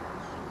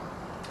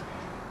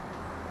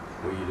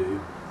 What you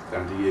do,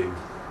 down to you.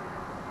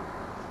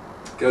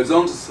 Goes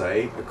on to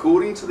say,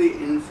 according to the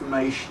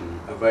information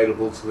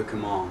available to the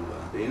commander,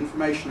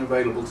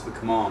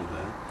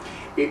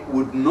 it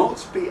would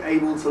not be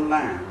able to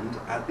land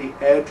at the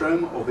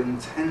airdrome of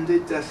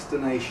intended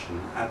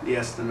destination at the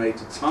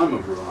estimated time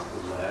of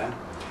arrival there,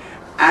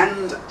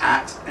 and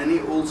at any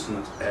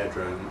alternate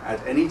airdrome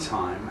at any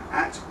time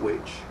at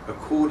which,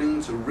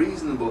 according to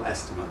reasonable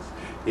estimates,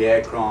 the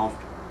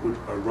aircraft would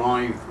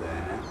arrive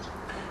there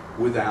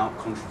without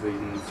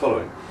contravening the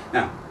following.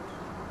 Now,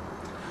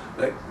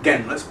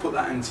 again, let's put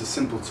that into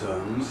simple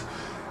terms.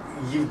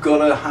 You've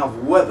got to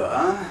have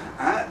weather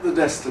at the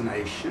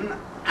destination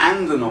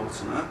and an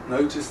alternate.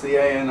 Notice the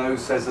ANO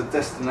says a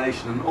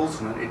destination and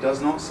alternate. It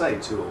does not say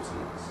two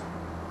alternates.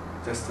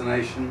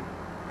 Destination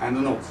and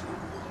an alternate.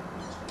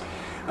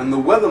 And the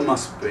weather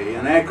must be,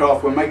 an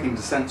aircraft when making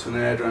descent to an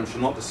airdrome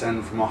should not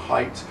descend from a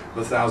height of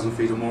 1,000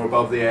 feet or more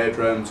above the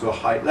airdrome to a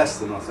height less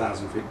than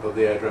 1,000 feet above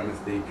the airdrome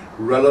if the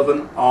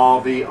relevant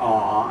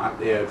RVR at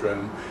the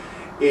airdrome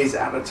is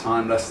at a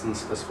time less than the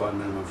specified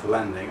minimum for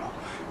landing.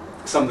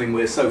 Something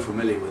we're so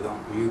familiar with,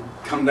 aren't we? You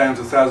come down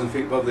to 1,000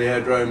 feet above the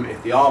airdrome,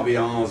 if the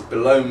RVR is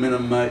below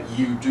minima,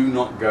 you do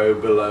not go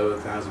below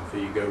 1,000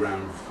 feet, you go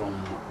round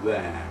from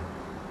there.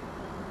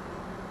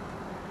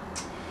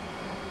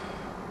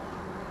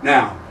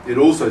 Now, it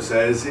also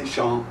says it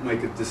shan't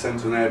make a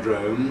descent to an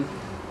airdrome,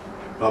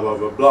 blah blah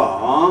blah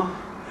blah,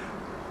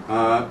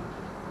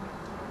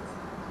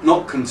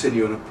 not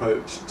continue an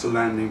approach to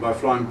landing by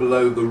flying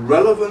below the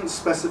relevant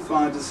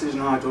specified decision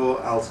height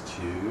or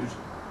altitude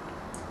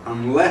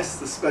unless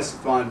the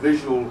specified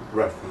visual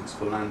reference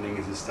for landing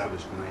is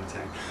established and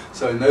maintained.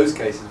 So in those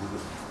cases,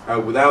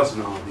 without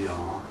an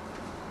RVR,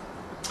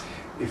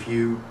 if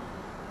you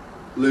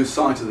lose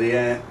sight of the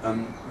air,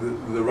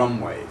 the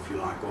runway, if you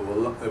like, or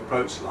the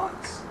approach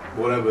lights,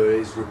 whatever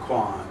is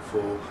required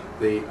for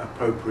the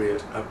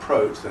appropriate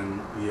approach,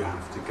 then you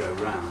have to go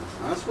round.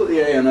 Now, that's what the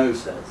ANO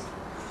says.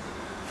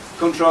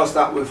 Contrast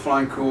that with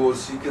flying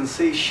course, you can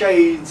see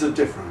shades of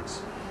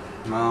difference.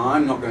 Now,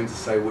 I'm not going to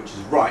say which is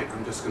right,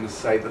 I'm just going to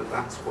say that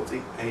that's what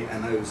the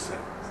ANO says.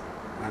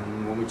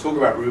 And when we talk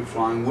about route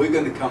flying, we're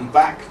going to come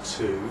back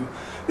to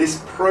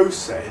this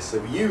process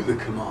of you, the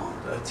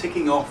commander,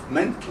 ticking off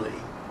mentally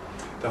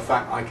the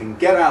fact I can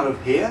get out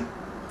of here,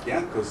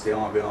 yeah, because the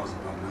RVR is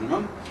above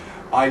minimum.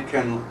 I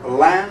can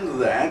land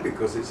there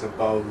because it's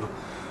above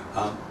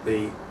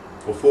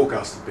or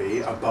forecast to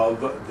be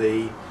above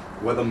the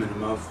weather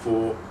minima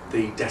for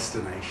the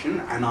destination,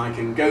 and I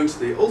can go to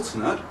the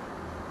alternate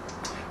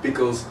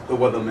because the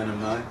weather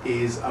minima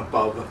is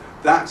above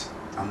that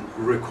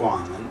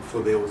requirement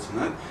for the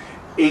alternate,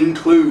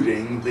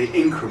 including the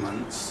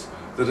increments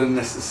that are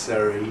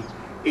necessary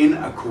in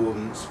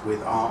accordance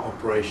with our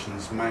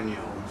operations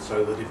manual,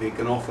 so that if it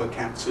can offer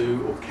Cat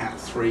 2 or Cat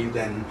 3,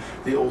 then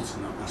the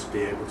alternate must be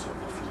able to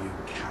offer you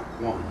Cat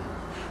 1.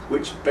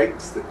 Which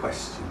begs the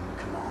question,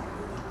 Commander,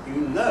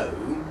 you know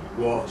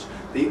what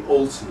the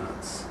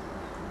alternates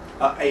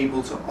are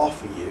able to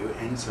offer you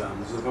in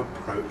terms of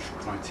approach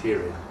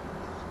criteria.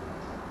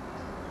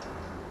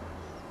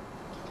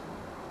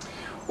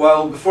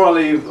 Well, before I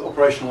leave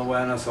operational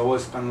awareness, I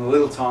always spend a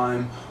little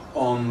time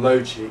on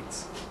load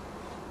sheets.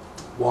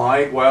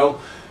 Why? Well,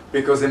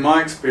 because in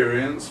my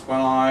experience, when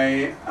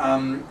I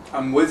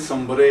am with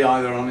somebody,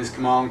 either on his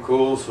command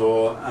course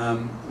or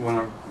when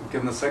I'm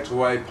given a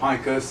sectorway,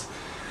 PICUS,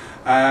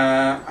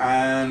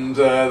 and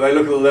they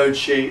look at the load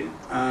sheet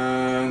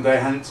and they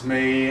hand it to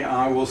me,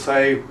 I will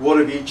say, what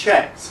have you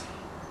checked?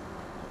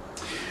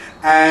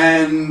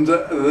 And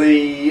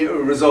the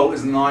result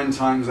is 9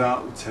 times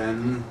out of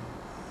 10,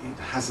 it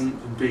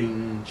hasn't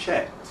been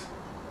checked.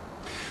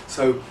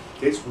 So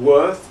it's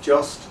worth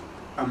just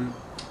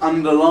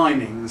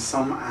underlining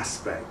some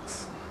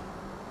aspects.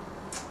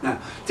 Now,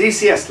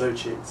 DCS load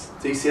sheets.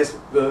 DCS,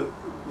 the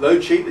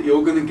load sheet that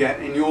you're going to get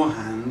in your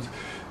hand,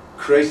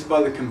 created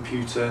by the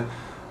computer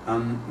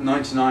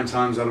 99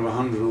 times out of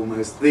 100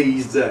 almost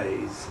these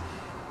days.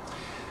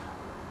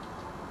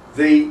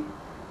 The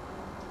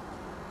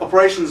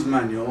operations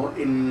manual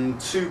in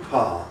 3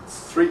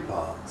 parts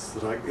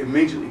that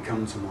immediately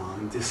come to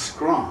mind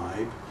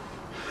describe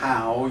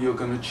how you're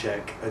going to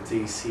check a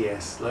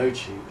DCS load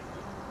sheet.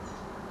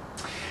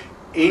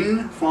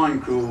 In flying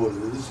crew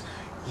orders,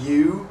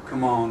 you,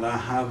 Commander,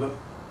 have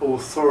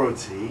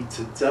authority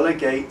to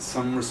delegate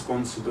some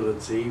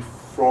responsibility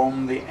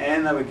from the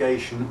air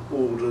navigation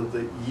order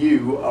that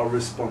you are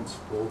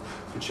responsible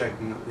for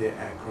checking that the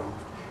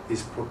aircraft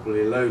is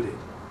properly loaded.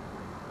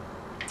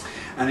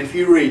 And if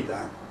you read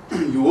that,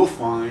 you will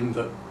find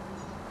that,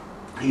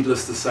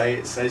 needless to say,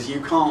 it says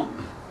you can't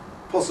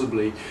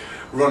possibly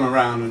run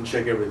around and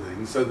check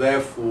everything, so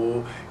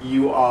therefore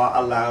you are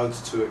allowed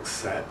to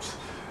accept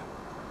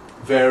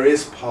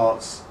various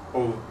parts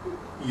of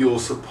your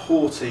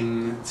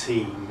supporting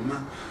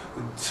team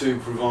to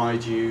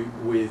provide you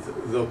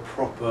with the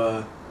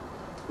proper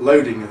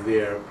loading of the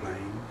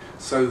aeroplane,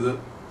 so that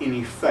in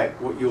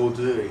effect what you're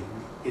doing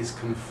is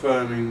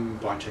confirming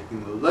by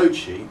checking the load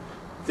sheet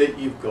that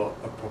you've got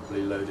a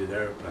properly loaded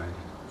aeroplane.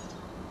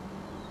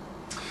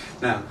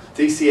 Now,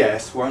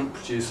 DCS won't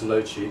produce a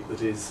load sheet that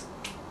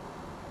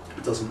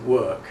doesn't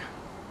work.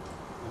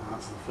 Well,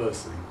 that's the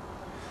first thing.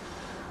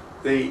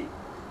 The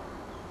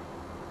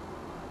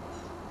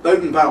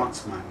load and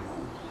balance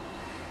manual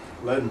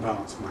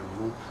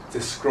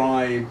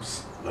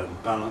describes load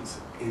and balance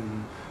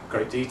in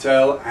great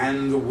detail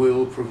and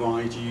will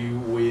provide you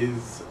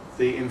with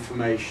the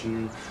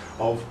information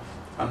of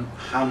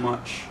how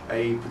much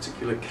a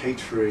particular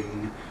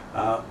catering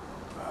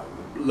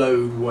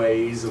load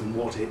weighs and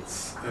what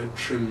its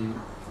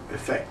trim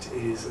effect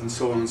is, and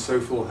so on and so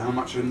forth, how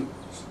much a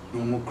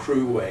normal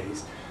crew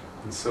weighs,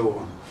 and so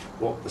on,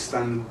 what the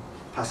standard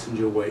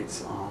passenger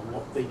weights are,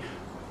 what the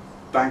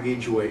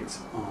baggage weights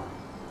are,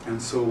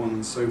 and so on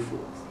and so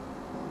forth.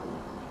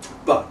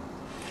 But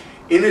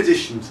in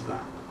addition to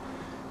that,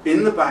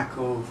 in the back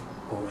of,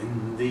 or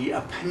in the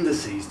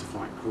appendices to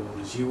flight crew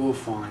orders, you will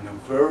find a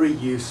very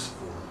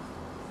useful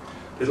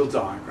little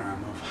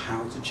diagram of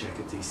how to check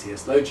a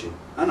DCS load sheet.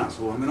 And that's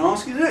all I'm going to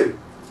ask you to do.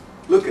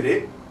 Look at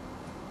it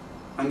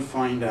and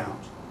find out.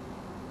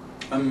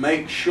 And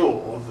make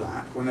sure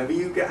that whenever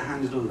you get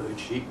handed a load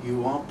sheet,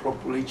 you are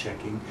properly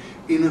checking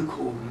in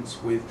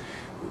accordance with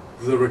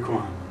the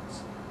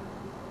requirements.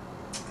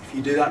 If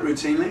you do that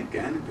routinely,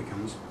 again, it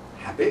becomes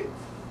habit,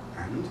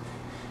 and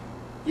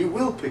you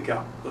will pick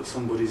up that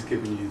somebody's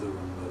given you the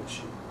wrong load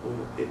sheet,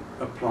 or it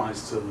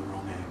applies to the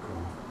wrong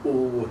aircraft,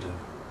 or whatever.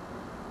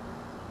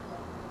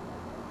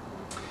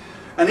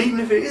 And even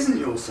if it isn't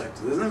your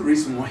sector, there's no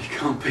reason why you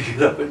can't pick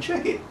it up and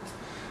check it.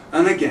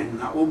 And again,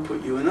 that will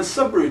put you in a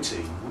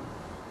subroutine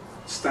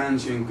that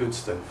stands you in good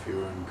stead for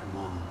your own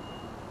command.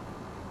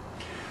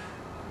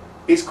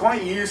 It's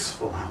quite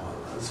useful,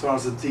 however, as far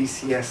as the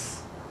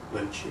DCS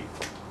load sheet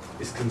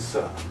is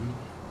concerned,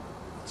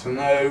 to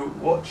know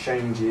what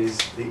changes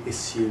the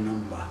issue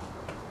number.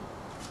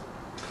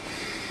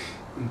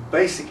 And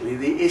basically,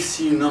 the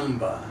issue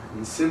number,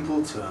 in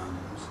simple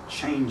terms,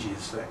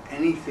 changes for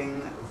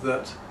anything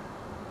that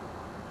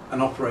an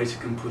operator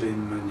can put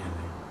in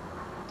manually.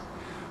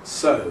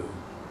 So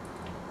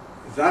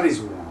that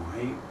is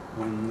why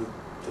when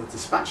the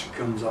dispatcher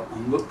comes up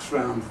and looks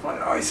around,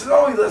 he says,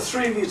 "Oh, there's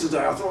 3 of you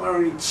today. I thought there were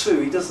only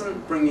 2." He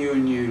doesn't bring you a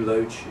new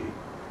load sheet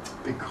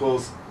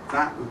because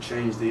that would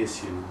change the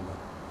issue number.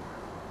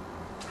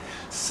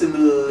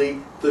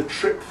 Similarly, the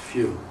trip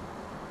fuel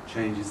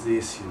changes the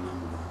issue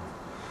number,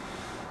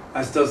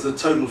 as does the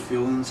total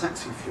fuel and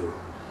taxi fuel,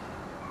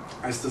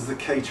 as does the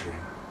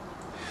catering.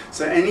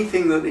 So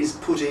anything that is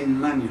put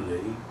in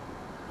manually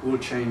will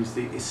change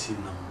the issue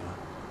number.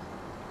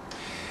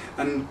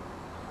 And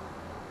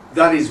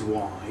that is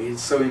why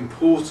it's so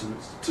important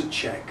to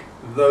check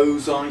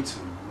those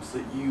items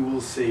that you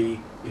will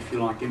see, if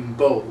you like, in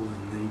bold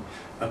in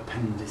the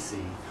appendice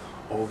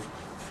of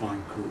flight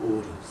crew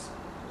orders.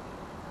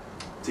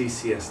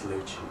 DCS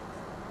load sheet.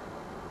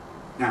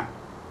 Now,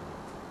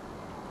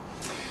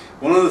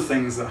 one of the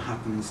things that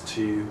happens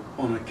to you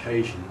on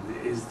occasion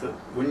is that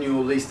when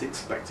you're least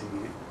expecting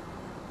it,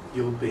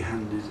 you'll be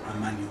handed a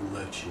manual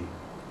load sheet.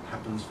 It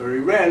happens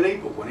very rarely,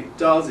 but when it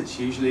does, it's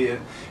usually at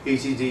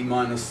ETD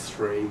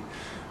 -3,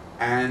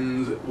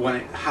 and when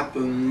it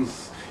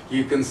happens,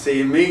 you can see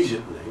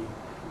immediately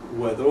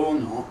whether or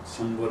not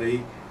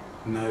somebody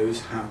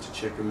knows how to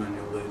check a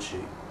manual load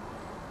sheet.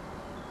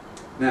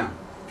 Now,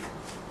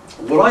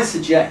 what I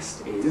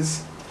suggest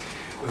is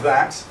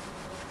that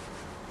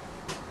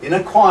in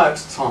a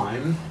quiet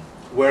time,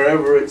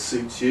 wherever it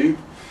suits you,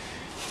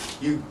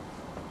 you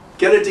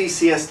get a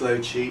DCS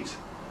load sheet,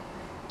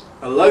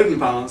 a load and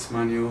balance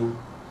manual,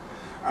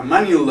 a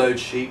manual load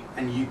sheet,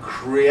 and you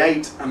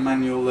create a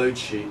manual load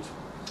sheet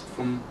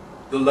from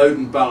the load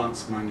and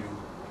balance manual.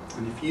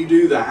 And if you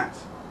do that,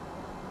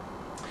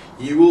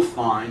 you will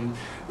find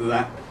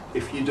that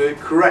if you do it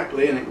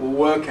correctly and it will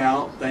work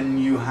out, then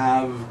you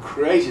have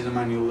created a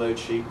manual load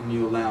sheet, and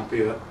you'll now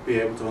be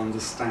able to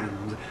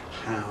understand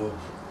how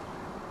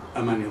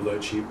a manual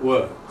load sheet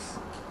works.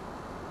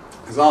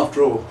 Because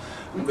after all,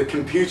 the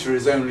computer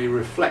is only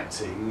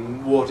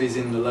reflecting what is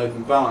in the load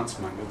and balance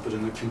manual, but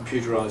in a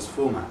computerized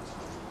format.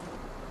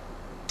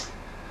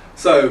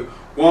 So,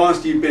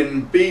 whilst you've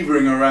been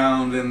beavering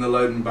around in the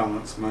load and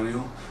balance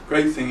manual,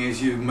 great thing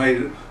is you've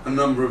made a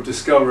number of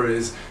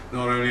discoveries,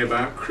 not only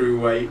about crew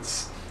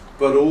weights,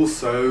 but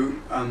also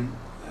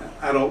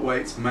adult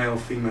weights, male,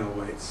 female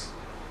weights.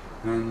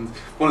 And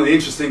one of the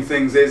interesting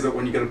things is that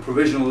when you get a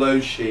provisional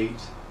load sheet,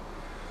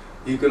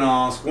 you can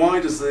ask,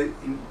 why does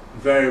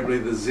invariably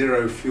the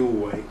zero fuel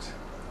weight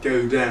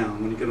go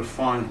down when you get a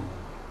final?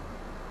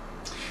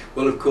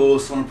 Well, of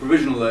course, on a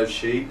provisional load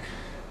sheet,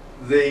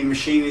 the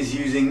machine is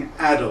using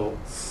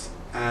adults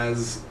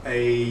as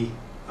a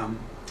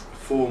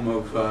form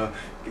of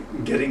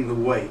getting the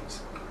weight.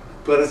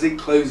 But as it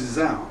closes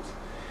out,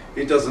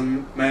 it does a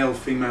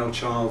male-female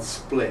child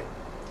split.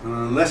 And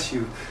unless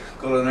you've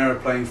got an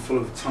aeroplane full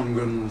of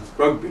Tongan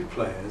rugby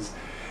players,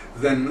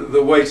 then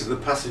the weight of the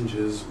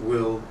passengers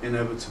will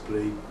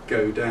inevitably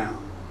go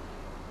down.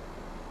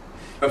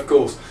 Of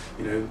course,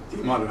 you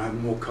might have had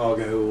more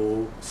cargo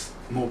or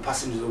more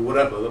passengers or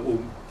whatever that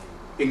will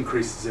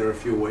increase the zero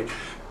fuel weight.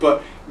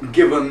 But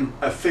given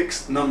a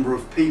fixed number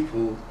of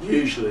people,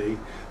 usually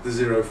the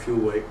zero fuel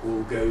weight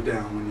will go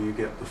down when you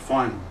get the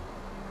final.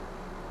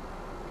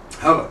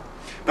 However,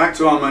 back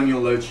to our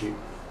manual load sheet.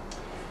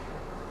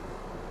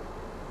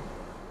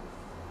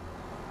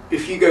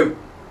 If you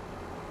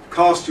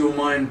cast your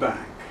mind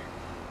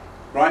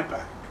right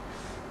back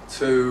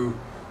to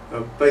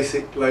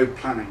basic load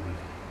planning,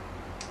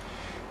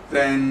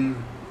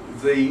 then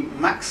the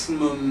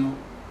maximum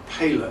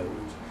payload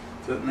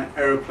that an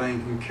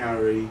aeroplane can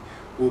carry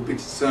will be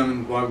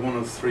determined by one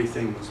of three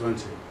things, won't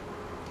it?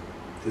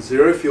 The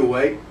zero fuel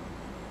weight,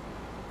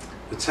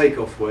 the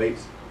takeoff weight,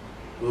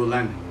 or the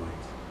landing weight.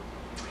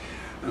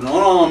 And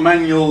on our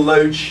manual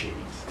load sheet,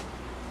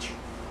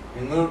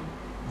 in the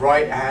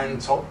right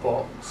hand top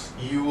box,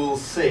 you will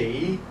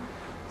see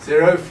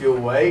zero fuel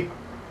weight,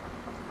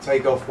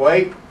 takeoff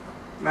weight,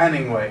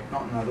 landing weight,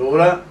 not in that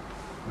order,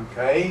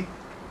 okay,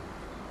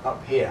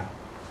 up here.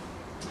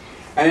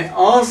 And it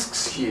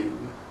asks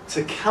you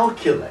to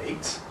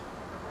calculate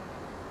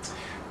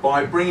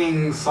by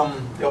bringing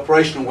the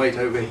operational weight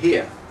over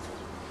here,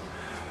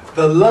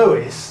 the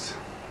lowest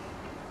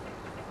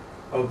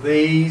of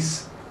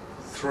these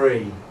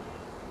three,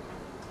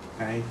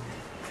 okay?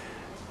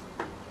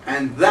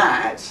 And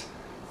that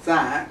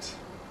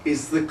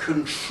is the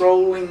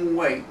controlling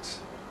weight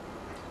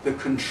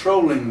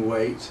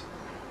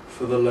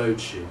for the load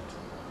sheet.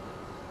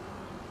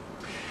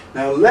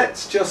 Now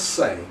let's just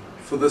say,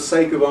 for the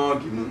sake of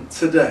argument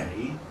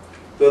today,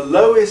 the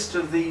lowest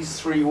of these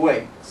three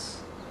weights,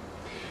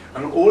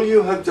 and all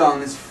you have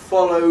done is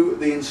follow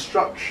the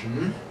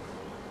instruction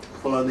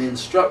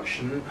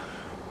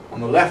on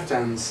the left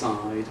hand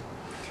side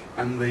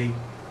and the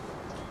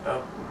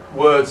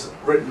words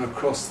written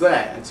across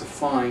there to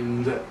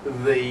find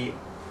the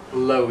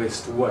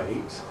lowest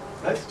weight.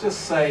 Let's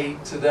just say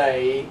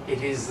today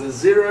it is the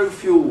zero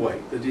fuel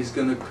weight that is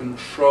going to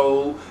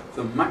control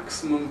the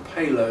maximum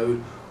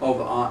payload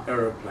of our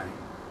aeroplane.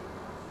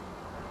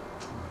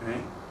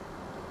 Okay.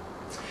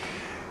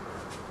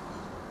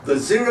 The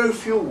zero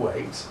fuel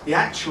weight, the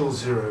actual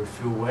zero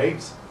fuel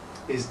weight,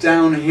 is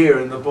down here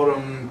in the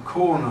bottom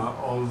corner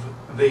of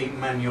the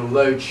manual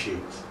load sheet.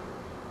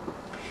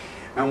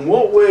 And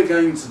what we're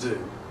going to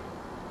do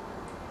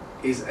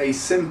is a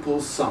simple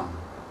sum.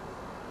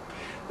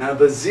 Now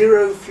the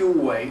zero fuel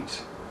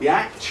weight, the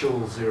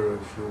actual zero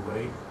fuel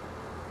weight,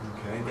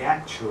 okay, the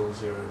actual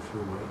zero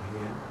fuel weight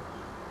here,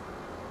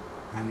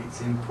 and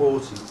it's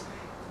important,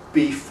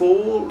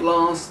 before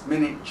last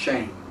minute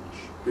change,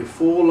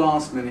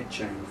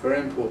 very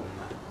important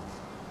that,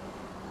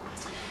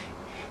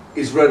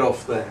 is read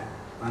off there.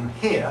 And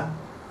here,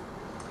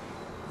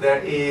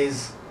 there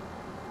is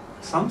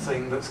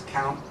something that's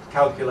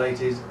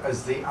calculated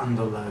as the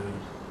underload.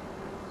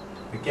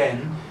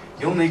 Again,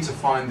 you'll need to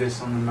find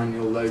this on the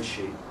manual load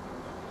sheet.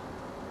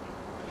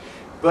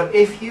 But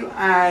if you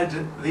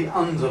add the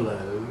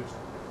underload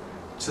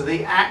to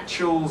the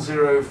actual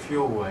zero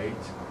fuel weight,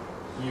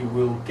 you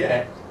will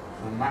get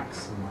the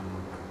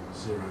maximum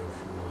zero fuel weight.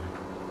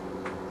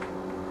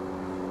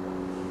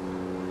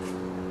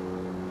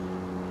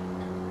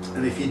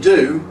 And if you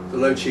do, the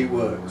load sheet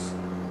works.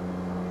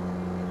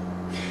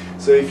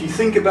 So if you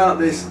think about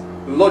this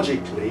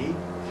logically,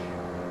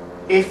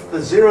 if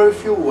the zero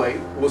fuel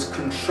weight was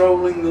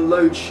controlling the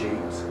load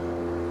sheet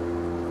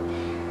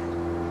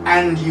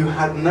and you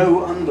had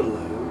no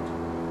underload,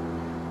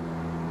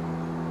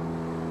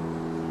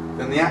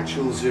 then the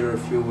actual zero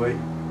fuel weight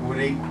would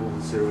equal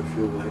zero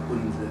fuel weight,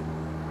 wouldn't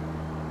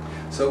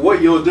it? So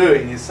what you're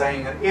doing is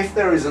saying that if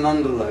there is an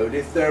underload,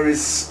 if there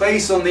is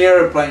space on the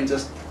aeroplane to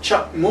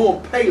chuck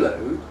more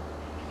payload,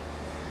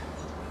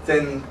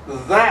 then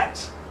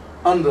that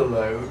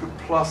underload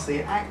plus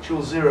the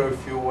actual zero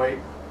fuel weight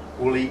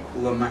will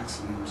equal the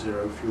maximum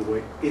zero fuel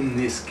weight in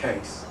this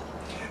case.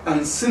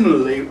 And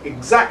similarly,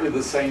 exactly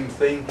the same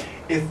thing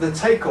if the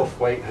takeoff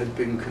weight had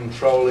been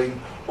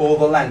controlling or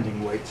the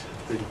landing weight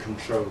had been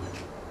controlling.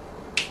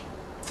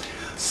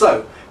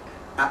 So,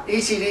 at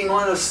ETD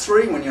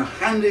 -3, when you're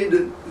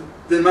handed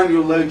the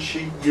manual load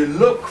sheet, you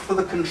look for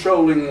the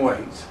controlling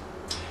weight.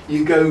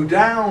 You go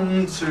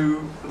down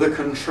to the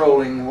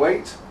controlling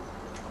weight,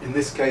 in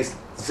this case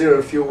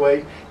zero fuel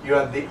weight, you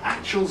add the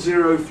actual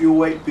zero fuel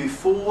weight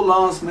before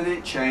last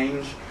minute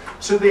change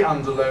to the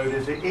underload.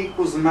 If it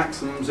equals the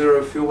maximum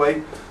zero fuel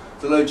weight,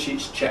 the load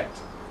sheet's checked.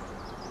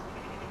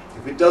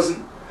 If it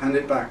doesn't, hand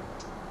it back.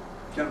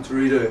 Get them to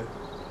redo it.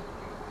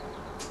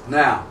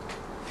 Now,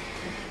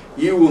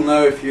 you will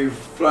know if you've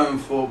flown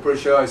for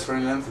British Airways for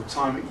any length of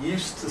time, it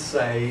used to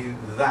say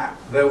that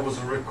there was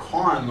a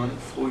requirement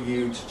for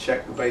you to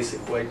check the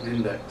basic weight and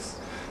index.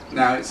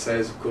 Now it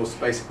says, of course, the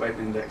basic weight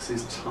and index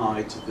is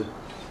tied to the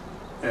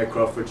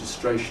aircraft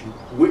registration,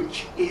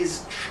 which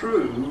is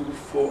true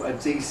for a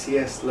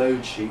DCS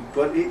load sheet,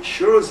 but it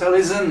sure as hell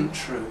isn't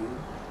true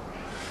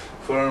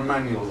for a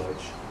manual load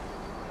sheet.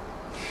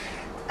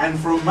 And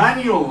for a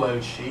manual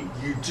load sheet,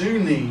 you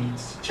do need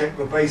to check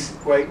the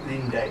basic weight and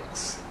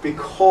index,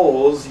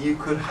 because you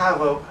could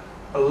have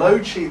a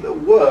load sheet that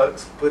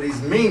works but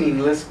is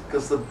meaningless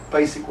because the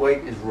basic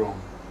weight is wrong.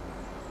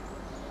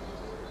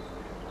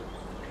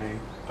 Okay,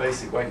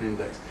 basic weight and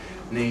index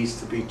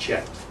needs to be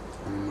checked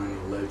on a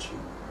manual load sheet.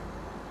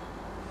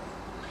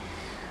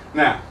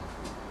 Now,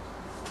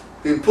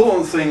 the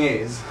important thing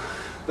is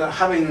that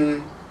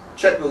having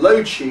checked the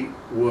load sheet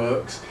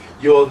works,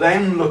 you're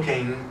then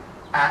looking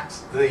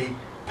at the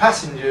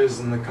passengers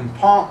and the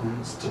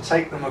compartments to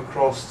take them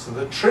across to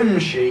the trim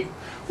sheet,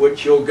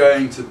 which you're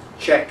going to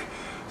check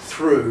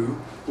through,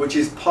 which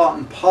is part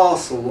and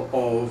parcel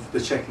of the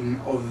checking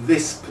of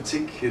this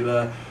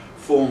particular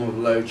form of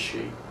load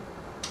sheet,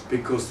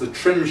 because the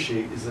trim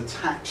sheet is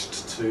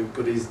attached to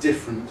but is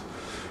different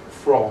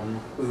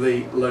from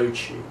the load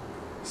sheet.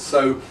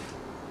 So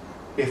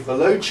if the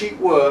load sheet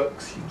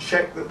works, you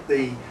check that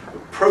the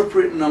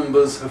appropriate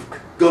numbers have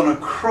gone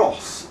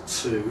across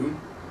to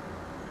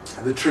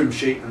the trim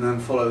sheet, and then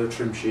follow the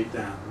trim sheet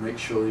down. Make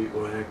sure that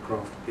your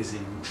aircraft is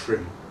in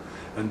trim,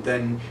 and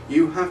then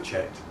you have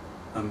checked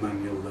a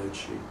manual load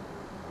sheet.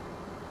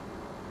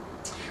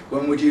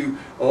 When would you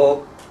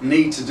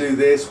need to do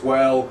this?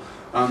 Well,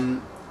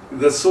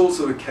 the sorts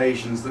of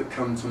occasions that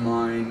come to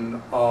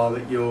mind are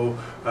that you're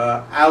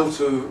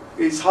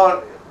it's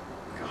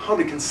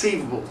hardly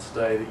conceivable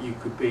today that you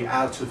could be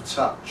out of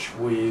touch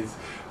with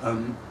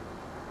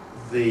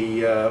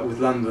with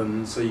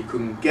London, so you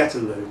couldn't get a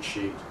load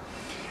sheet.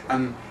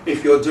 And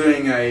if you're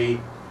doing a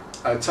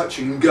touch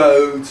and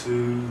go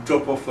to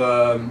drop off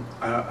a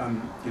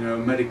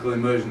medical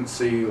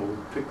emergency or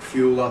pick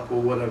fuel up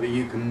or whatever,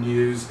 you can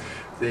use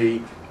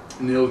the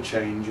nil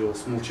change or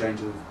small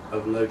change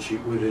of load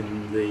sheet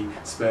within the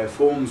spare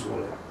forms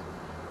wallet.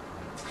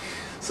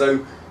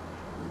 So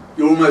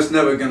you're almost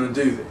never going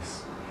to do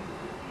this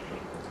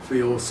for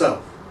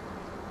yourself.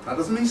 That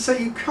doesn't mean to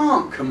say you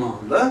can't,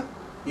 Commander.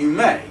 You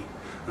may.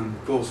 And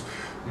of course,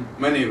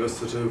 many of us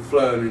that have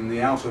flown in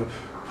the outer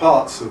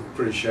parts of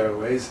British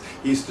Airways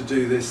used to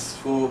do this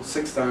for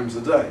 6 times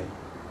a day.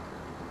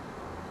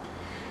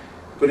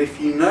 But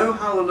if you know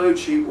how the load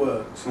sheet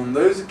works, on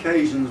those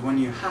occasions when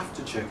you have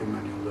to check a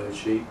manual load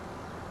sheet,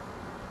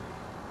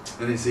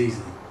 then it's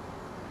easy.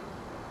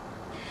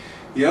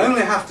 You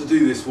only have to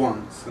do this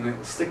once, and it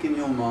will stick in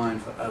your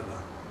mind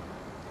forever.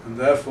 And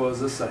therefore,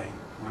 as I say,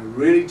 I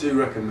really do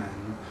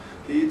recommend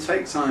that you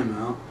take time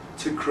out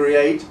to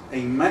create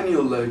a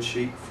manual load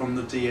sheet from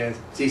the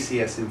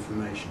DCS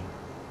information.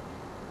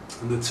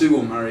 And the two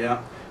will marry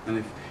up, and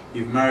if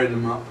you've married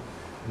them up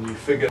and you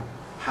figure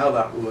how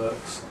that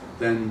works,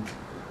 then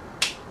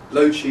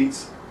load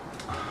sheets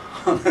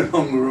are no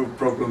longer a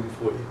problem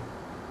for you.